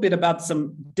little bit about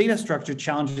some data structure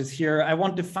challenges here. I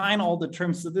won't define all the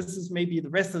terms, so this is maybe the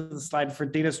rest of the slide for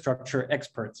data structure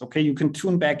experts. Okay, you can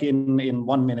tune back in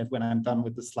 1 minute when I'm done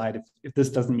with the slide if this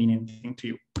doesn't mean anything to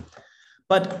you.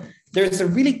 But there's a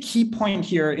really key point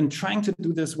here in trying to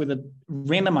do this with a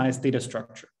randomized data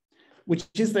structure, which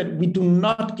is that we do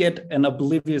not get an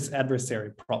oblivious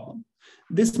adversary problem.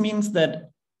 This means that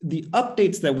the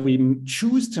updates that we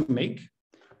choose to make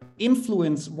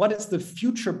influence what is the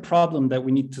future problem that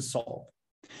we need to solve.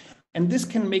 And this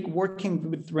can make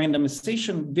working with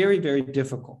randomization very, very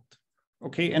difficult.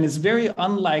 Okay, and it's very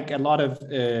unlike a lot of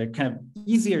kind of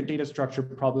easier data structure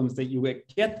problems that you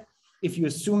get if you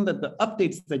assume that the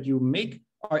updates that you make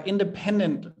are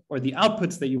independent, or the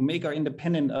outputs that you make are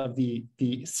independent of the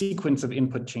sequence of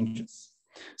input changes.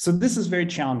 So this is very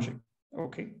challenging.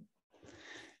 Okay.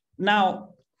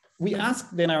 Now, we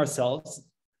ask then ourselves,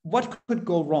 what could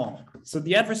go wrong? So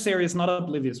the adversary is not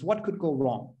oblivious. What could go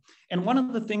wrong? And one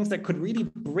of the things that could really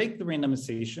break the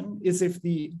randomization is if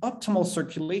the optimal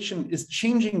circulation is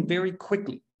changing very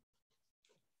quickly.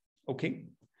 Okay.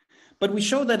 But we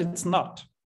show that it's not.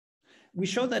 We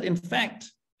show that in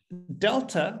fact,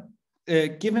 delta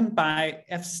given by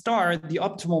F star, the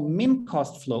optimal min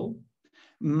cost flow,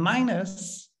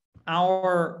 minus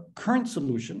our current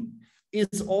solution,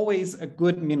 is always a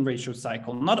good min ratio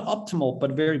cycle. Not optimal,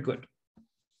 but very good.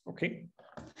 Okay.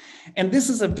 And this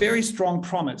is a very strong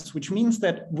promise, which means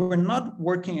that we're not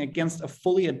working against a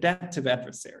fully adaptive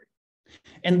adversary.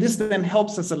 And this then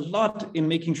helps us a lot in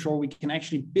making sure we can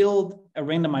actually build a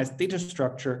randomized data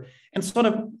structure and sort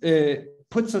of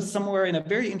puts us somewhere in a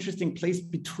very interesting place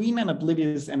between an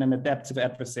oblivious and an adaptive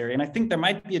adversary. And I think there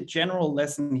might be a general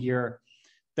lesson here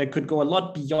that could go a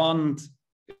lot beyond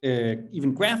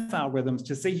even graph algorithms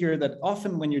to say here that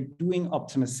often when you're doing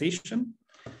optimization,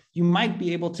 you might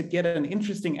be able to get an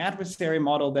interesting adversary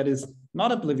model that is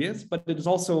not oblivious, but it is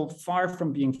also far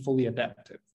from being fully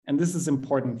adaptive. And this is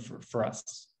important for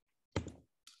us.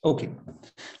 Okay,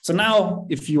 so now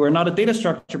if you are not a data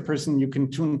structure person, you can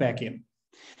tune back in.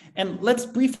 And let's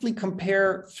briefly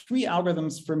compare 3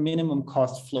 algorithms for minimum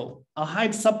cost flow. I'll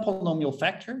hide subpolynomial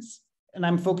factors, and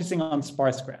I'm focusing on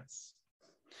sparse graphs.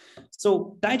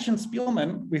 So Deitch and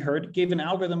Spielman, we heard, gave an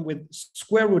algorithm with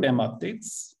square root m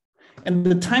updates, and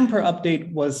the time per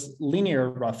update was linear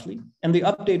roughly, and the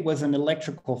update was an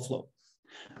electrical flow.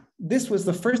 This was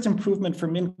the first improvement for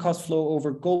min cost flow over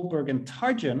Goldberg and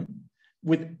Tarjan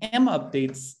with m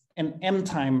updates and m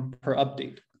time per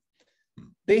update.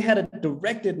 They had a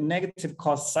directed negative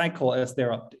cost cycle as their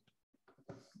update.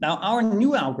 Now our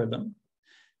new algorithm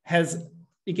has,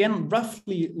 again,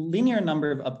 roughly linear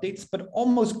number of updates, but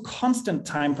almost constant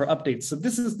time per update. So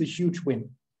this is the huge win,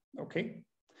 okay?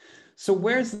 So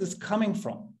where is this coming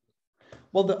from?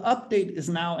 Well, the update is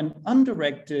now an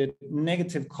undirected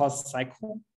negative cost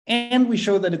cycle, and we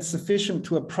show that it's sufficient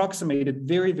to approximate it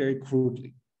very, very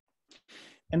crudely.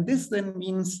 And this then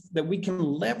means that we can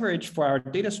leverage for our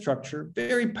data structure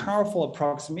very powerful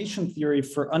approximation theory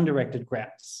for undirected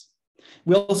graphs.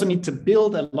 We also need to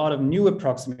build a lot of new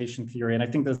approximation theory. And I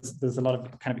think there's a lot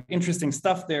of kind of interesting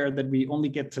stuff there that we only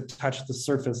get to touch the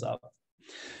surface of.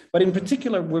 But in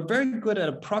particular, we're very good at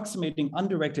approximating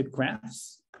undirected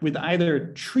graphs with either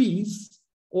trees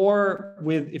or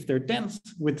with, if they're dense,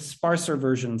 with sparser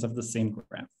versions of the same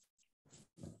graph.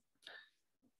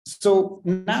 So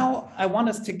now I want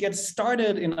us to get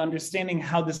started in understanding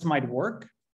how this might work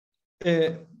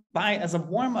by, as a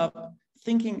warm-up,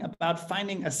 thinking about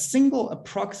finding a single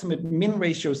approximate min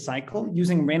ratio cycle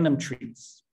using random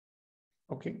trees.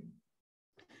 Okay.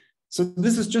 So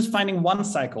this is just finding one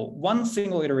cycle, one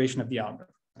single iteration of the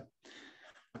algorithm.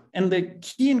 And the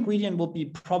key ingredient will be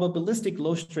probabilistic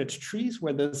low stretch trees,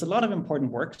 where there's a lot of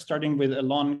important work, starting with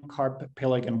Elon, Karp,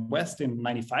 Peleg, and West in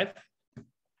 '95.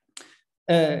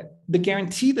 The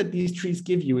guarantee that these trees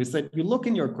give you is that you look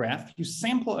in your graph, you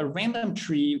sample a random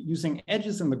tree using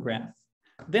edges in the graph.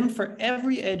 Then for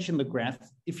every edge in the graph,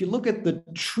 if you look at the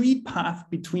tree path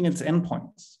between its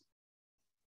endpoints,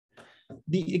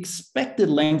 the expected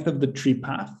length of the tree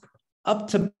path up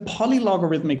to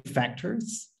polylogarithmic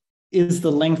factors is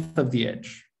the length of the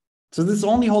edge. So this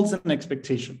only holds an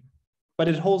expectation, but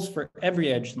it holds for every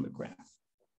edge in the graph.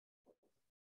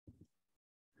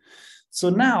 So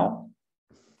now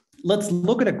let's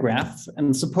look at a graph,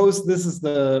 and suppose this is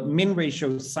the min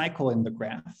ratio cycle in the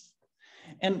graph.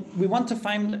 And we want to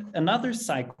find another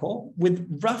cycle with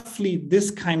roughly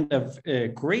this kind of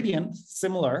gradient,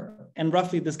 similar, and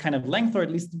roughly this kind of length, or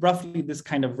at least roughly this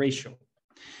kind of ratio.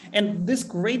 And this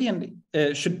gradient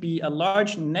should be a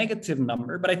large negative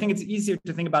number, but I think it's easier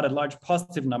to think about a large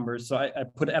positive number, so I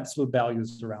put absolute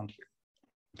values around here.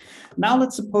 Now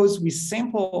let's suppose we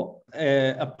sample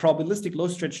a probabilistic low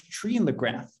stretch tree in the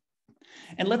graph.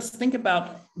 And let's think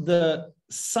about the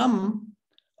sum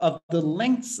of the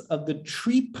lengths of the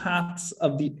tree paths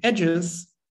of the edges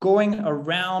going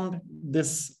around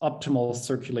this optimal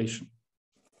circulation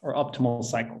or optimal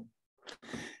cycle.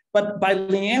 But by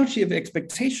linearity of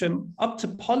expectation, up to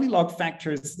polylog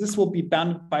factors, this will be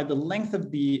bounded by the length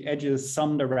of the edges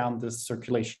summed around this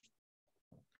circulation.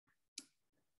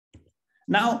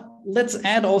 Now, let's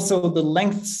add also the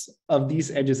lengths of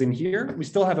these edges in here. We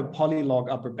still have a polylog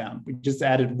upper bound. We just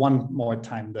added one more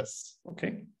time this,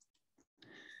 okay?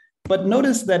 But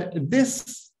notice that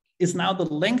this is now the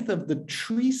length of the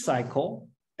tree cycle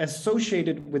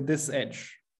associated with this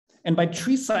edge. And by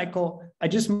tree cycle, I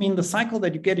just mean the cycle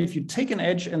that you get if you take an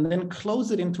edge and then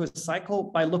close it into a cycle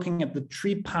by looking at the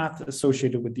tree path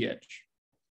associated with the edge.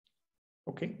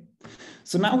 Okay,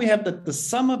 so now we have that the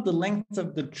sum of the length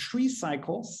of the tree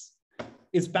cycles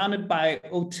is bounded by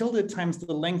O tilde times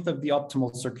the length of the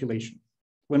optimal circulation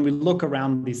when we look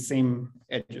around these same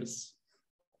edges.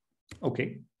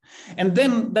 Okay, and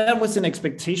then that was an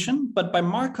expectation, but by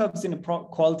Markov's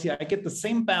inequality, I get the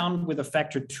same bound with a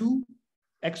factor 2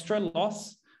 extra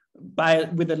loss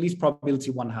with at least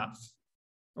probability 1/2.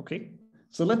 Okay,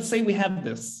 so let's say we have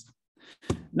this.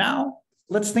 Now,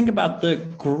 let's think about the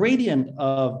gradient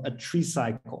of a tree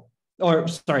cycle, or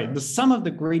sorry, the sum of the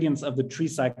gradients of the tree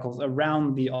cycles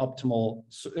around the optimal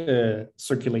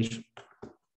circulation.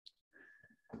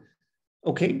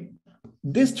 Okay,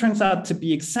 this turns out to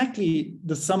be exactly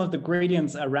the sum of the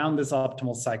gradients around this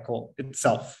optimal cycle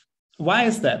itself. Why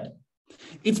is that?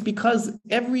 It's because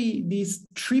these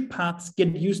tree paths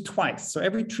get used twice. So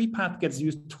every tree path gets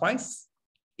used twice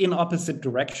in opposite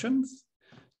directions.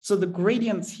 So the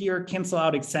gradients here cancel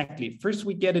out exactly. First,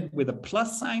 we get it with a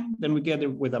plus sign, then we get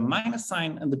it with a minus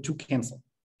sign, and the two cancel.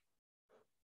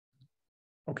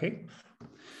 Okay,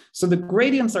 so the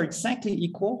gradients are exactly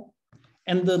equal.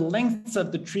 and the lengths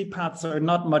of the tree paths are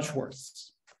not much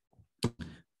worse.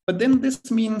 But then this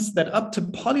means that up to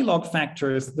polylog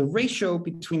factors, the ratio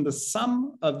between the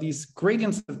sum of these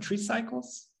gradients of tree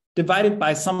cycles divided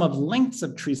by sum of lengths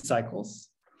of tree cycles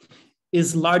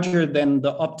is larger than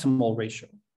the optimal ratio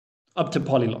up to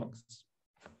polylogs.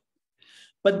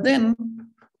 But then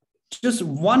just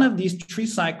one of these tree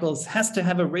cycles has to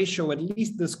have a ratio at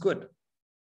least this good.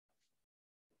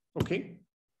 Okay,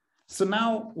 so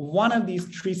now one of these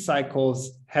tree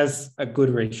cycles has a good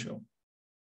ratio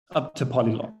up to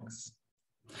polylogs.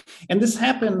 And this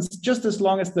happens just as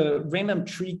long as the random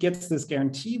tree gets this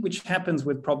guarantee, which happens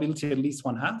with probability at least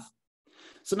 1/2.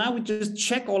 So now we just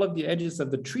check all of the edges of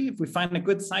the tree. If we find a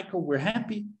good cycle, we're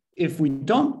happy. If we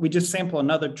don't, we just sample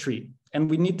another tree. And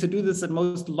we need to do this at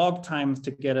most log times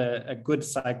to get a good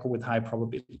cycle with high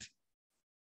probability.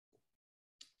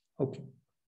 Okay.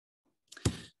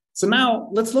 So now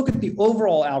let's look at the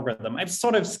overall algorithm. I've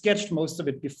sort of sketched most of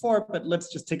it before, but let's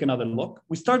just take another look.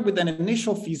 We start with an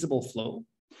initial feasible flow.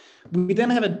 We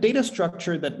then have a data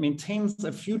structure that maintains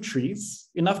a few trees,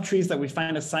 enough trees that we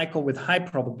find a cycle with high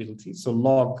probability, so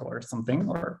log or something,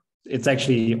 or it's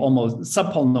actually almost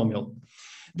subpolynomial.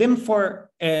 Then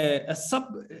for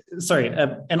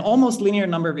an almost linear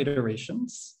number of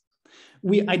iterations,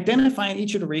 we identify in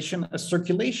each iteration a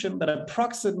circulation that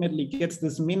approximately gets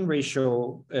this min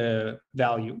ratio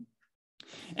value.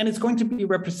 And it's going to be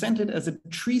represented as a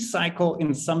tree cycle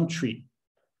in some tree.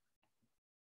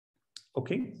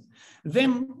 Okay.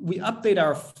 Then we update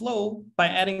our flow by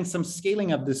adding some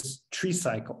scaling of this tree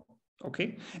cycle.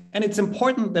 Okay. And it's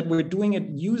important that we're doing it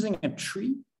using a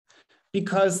tree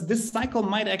because this cycle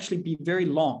might actually be very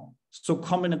long. So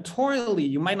combinatorially,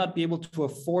 you might not be able to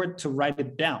afford to write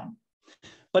it down.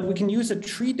 But we can use a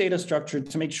tree data structure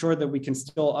to make sure that we can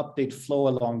still update flow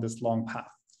along this long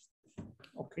path.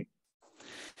 Okay.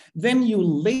 Then you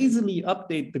lazily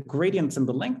update the gradients and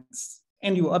the lengths,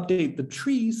 and you update the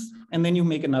trees, and then you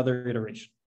make another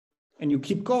iteration. And you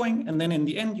keep going, and then in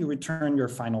the end, you return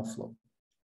your final flow.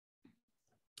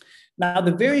 Now,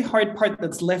 the very hard part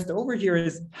that's left over here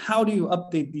is how do you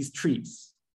update these trees?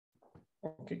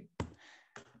 Okay.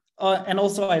 And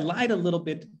also, I lied a little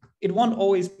bit. It won't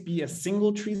always be a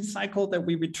single tree cycle that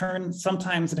we return.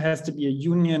 Sometimes it has to be a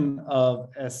union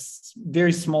of a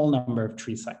very small number of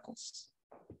tree cycles.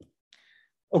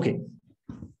 Okay,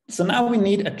 so now we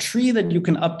need a tree that you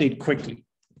can update quickly.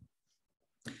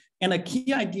 And a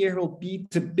key idea will be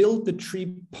to build the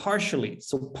tree partially,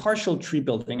 so partial tree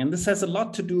building. And this has a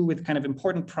lot to do with kind of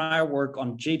important prior work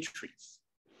on J trees.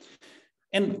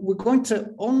 And we're going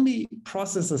to only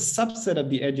process a subset of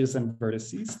the edges and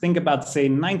vertices. Think about, say,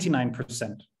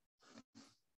 99%.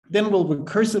 Then we'll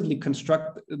recursively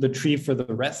construct the tree for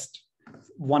the rest,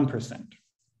 1%.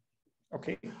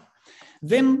 Okay.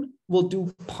 Then we'll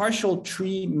do partial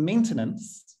tree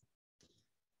maintenance,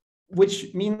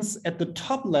 which means at the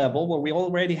top level where we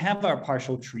already have our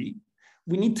partial tree,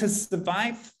 we need to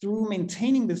survive through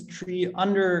maintaining this tree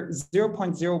under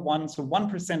 0.01, so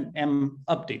 1% M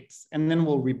updates, and then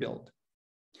we'll rebuild.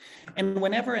 And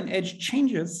whenever an edge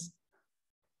changes,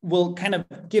 we'll kind of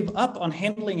give up on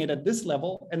handling it at this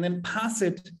level and then pass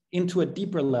it into a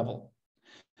deeper level.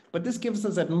 But this gives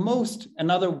us at most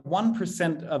another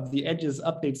 1% of the edges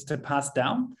updates to pass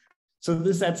down. So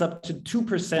this adds up to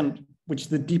 2%, which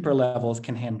the deeper levels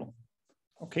can handle.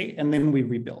 Okay, and then we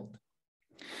rebuild.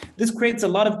 This creates a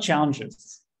lot of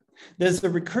challenges. There's a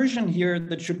recursion here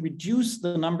that should reduce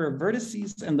the number of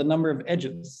vertices and the number of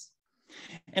edges.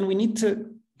 And we need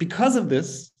to, because of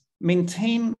this,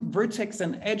 maintain vertex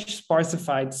and edge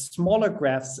sparsified smaller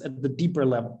graphs at the deeper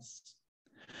levels.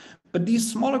 But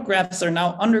these smaller graphs are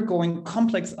now undergoing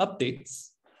complex updates.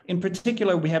 In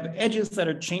particular, we have edges that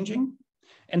are changing.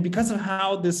 And because of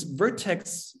how this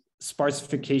vertex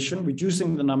sparsification,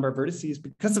 reducing the number of vertices,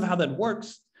 because of how that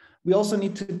works, we also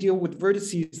need to deal with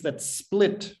vertices that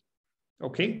split,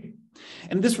 okay?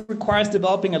 And this requires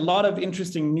developing a lot of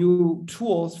interesting new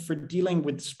tools for dealing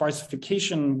with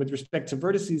sparsification with respect to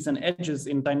vertices and edges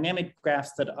in dynamic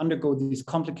graphs that undergo these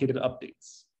complicated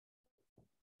updates.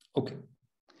 Okay.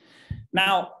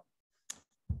 Now,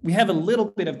 we have a little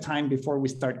bit of time before we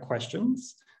start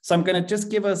questions. So I'm going to just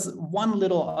give us one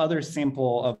little other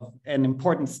sample of an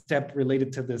important step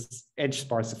related to this edge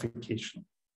sparsification.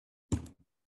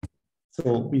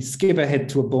 So we skip ahead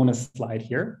to a bonus slide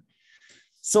here.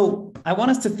 So I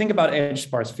want us to think about edge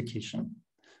sparsification.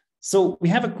 So we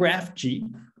have a graph G.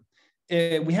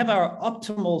 We have our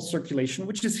optimal circulation,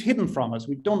 which is hidden from us.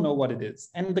 We don't know what it is.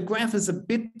 And the graph is a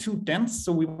bit too dense,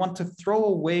 so we want to throw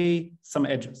away some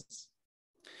edges.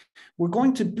 We're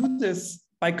going to do this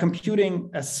by computing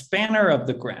a spanner of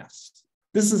the graphs.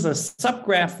 This is a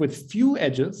subgraph with few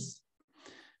edges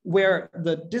where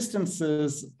the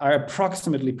distances are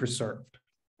approximately preserved.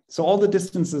 So all the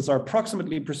distances are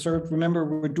approximately preserved. Remember,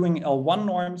 we're doing L1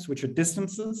 norms, which are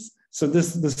distances. So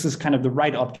this is kind of the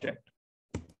right object.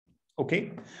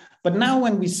 Okay. But now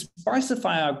when we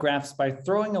sparsify our graphs by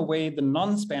throwing away the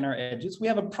non-spanner edges, we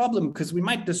have a problem because we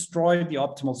might destroy the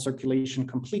optimal circulation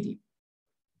completely.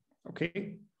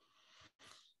 Okay.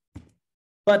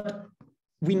 But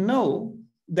we know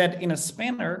that in a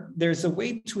spanner, there's a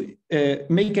way to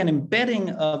make an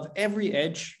embedding of every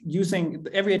edge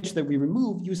that we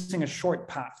remove using a short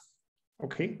path.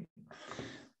 Okay.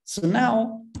 So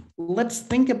now let's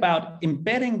think about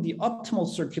embedding the optimal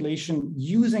circulation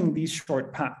using these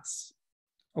short paths.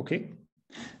 Okay.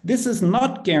 This is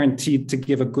not guaranteed to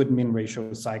give a good min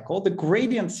ratio cycle. The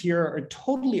gradients here are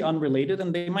totally unrelated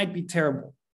and they might be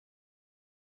terrible.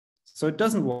 So it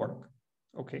doesn't work.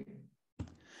 Okay.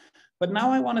 But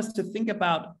now I want us to think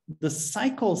about the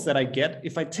cycles that I get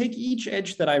if I take each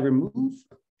edge that I remove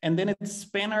and then its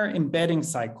spanner embedding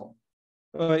cycle,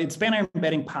 its spanner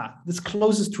embedding path. This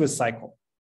closes to a cycle.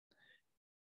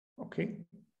 Okay.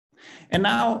 And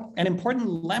now an important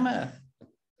lemma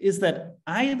is that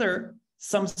either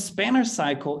some spanner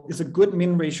cycle is a good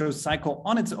min ratio cycle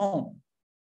on its own,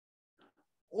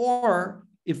 or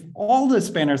if all the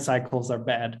spanner cycles are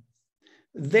bad,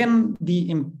 then the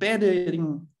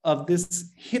embedding of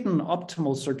this hidden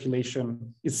optimal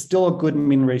circulation is still a good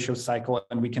min ratio cycle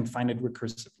and we can find it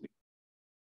recursively.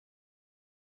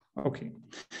 Okay,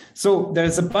 so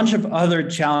there's a bunch of other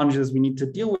challenges we need to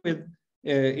deal with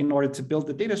in order to build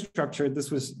the data structure. This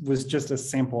was just a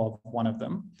sample of one of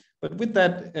them. But with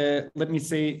that, let me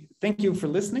say thank you for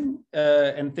listening.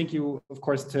 And thank you, of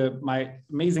course, to my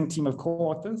amazing team of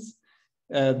co-authors.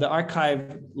 The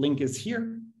archive link is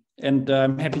here. And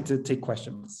I'm happy to take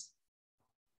questions.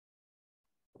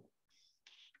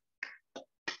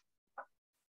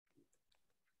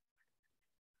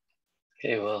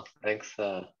 Okay, well, thanks,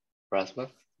 Rasmus.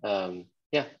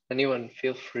 Yeah, anyone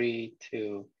feel free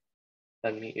to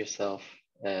unmute yourself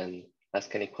and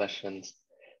ask any questions.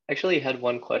 Actually, had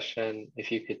one question.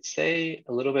 If you could say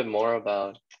a little bit more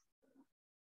about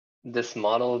this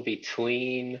model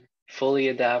between fully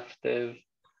adaptive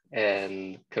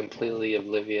and completely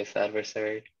oblivious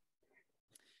adversary.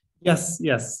 Yes,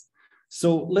 yes.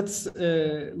 So let's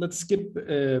skip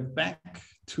back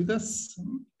to this.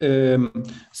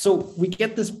 So we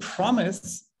get this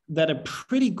promise that a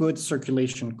pretty good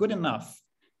circulation, good enough,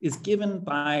 is given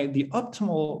by the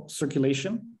optimal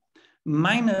circulation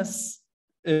minus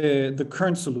the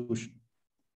current solution.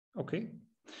 Okay.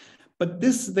 But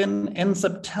this then ends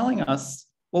up telling us,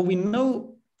 well, we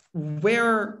know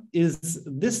where is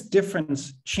this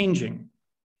difference changing,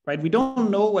 right? We don't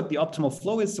know what the optimal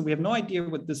flow is, so we have no idea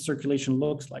what this circulation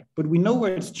looks like, but we know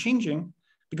where it's changing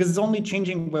because it's only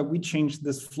changing where we change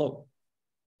this flow.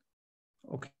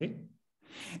 Okay.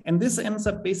 And this ends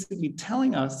up basically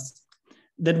telling us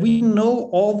that we know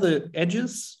all the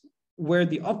edges where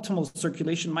the optimal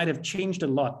circulation might have changed a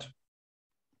lot.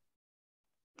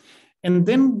 And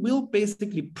then we'll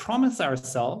basically promise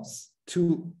ourselves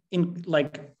to,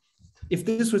 if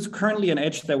this was currently an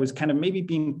edge that was kind of maybe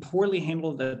being poorly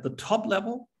handled at the top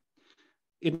level,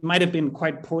 it might have been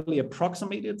quite poorly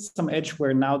approximated, some edge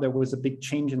where now there was a big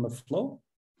change in the flow.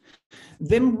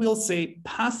 Then we'll say,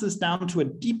 pass this down to a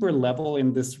deeper level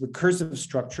in this recursive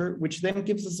structure, which then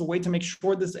gives us a way to make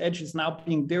sure this edge is now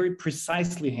being very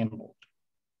precisely handled.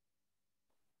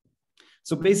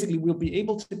 So basically, we'll be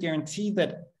able to guarantee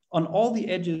that on all the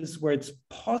edges where it's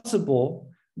possible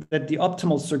that the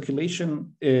optimal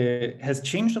circulation has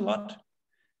changed a lot,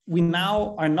 we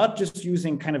now are not just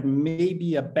using kind of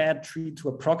maybe a bad tree to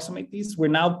approximate these, we're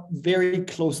now very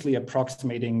closely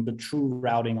approximating the true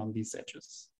routing on these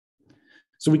edges.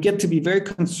 So we get to be very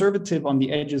conservative on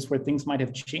the edges where things might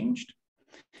have changed.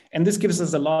 And this gives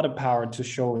us a lot of power to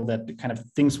show that kind of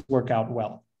things work out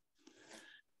well.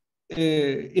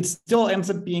 It still ends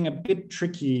up being a bit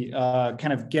tricky,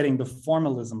 kind of getting the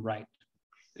formalism right.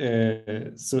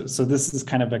 So this is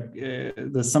kind of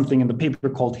there's something in the paper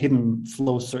called hidden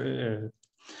flow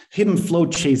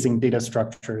chasing data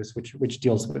structures, which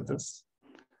deals with this.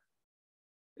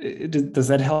 Does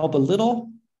that help a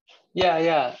little?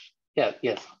 Yeah,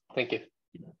 yes, thank you.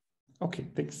 Okay,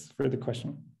 thanks for the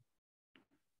question.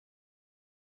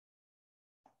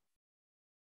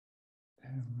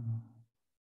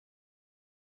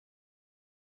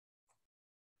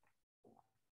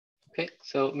 Okay,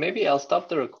 so maybe I'll stop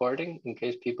the recording in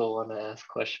case people want to ask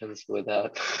questions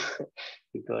without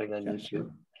going on YouTube.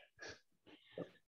 Sure.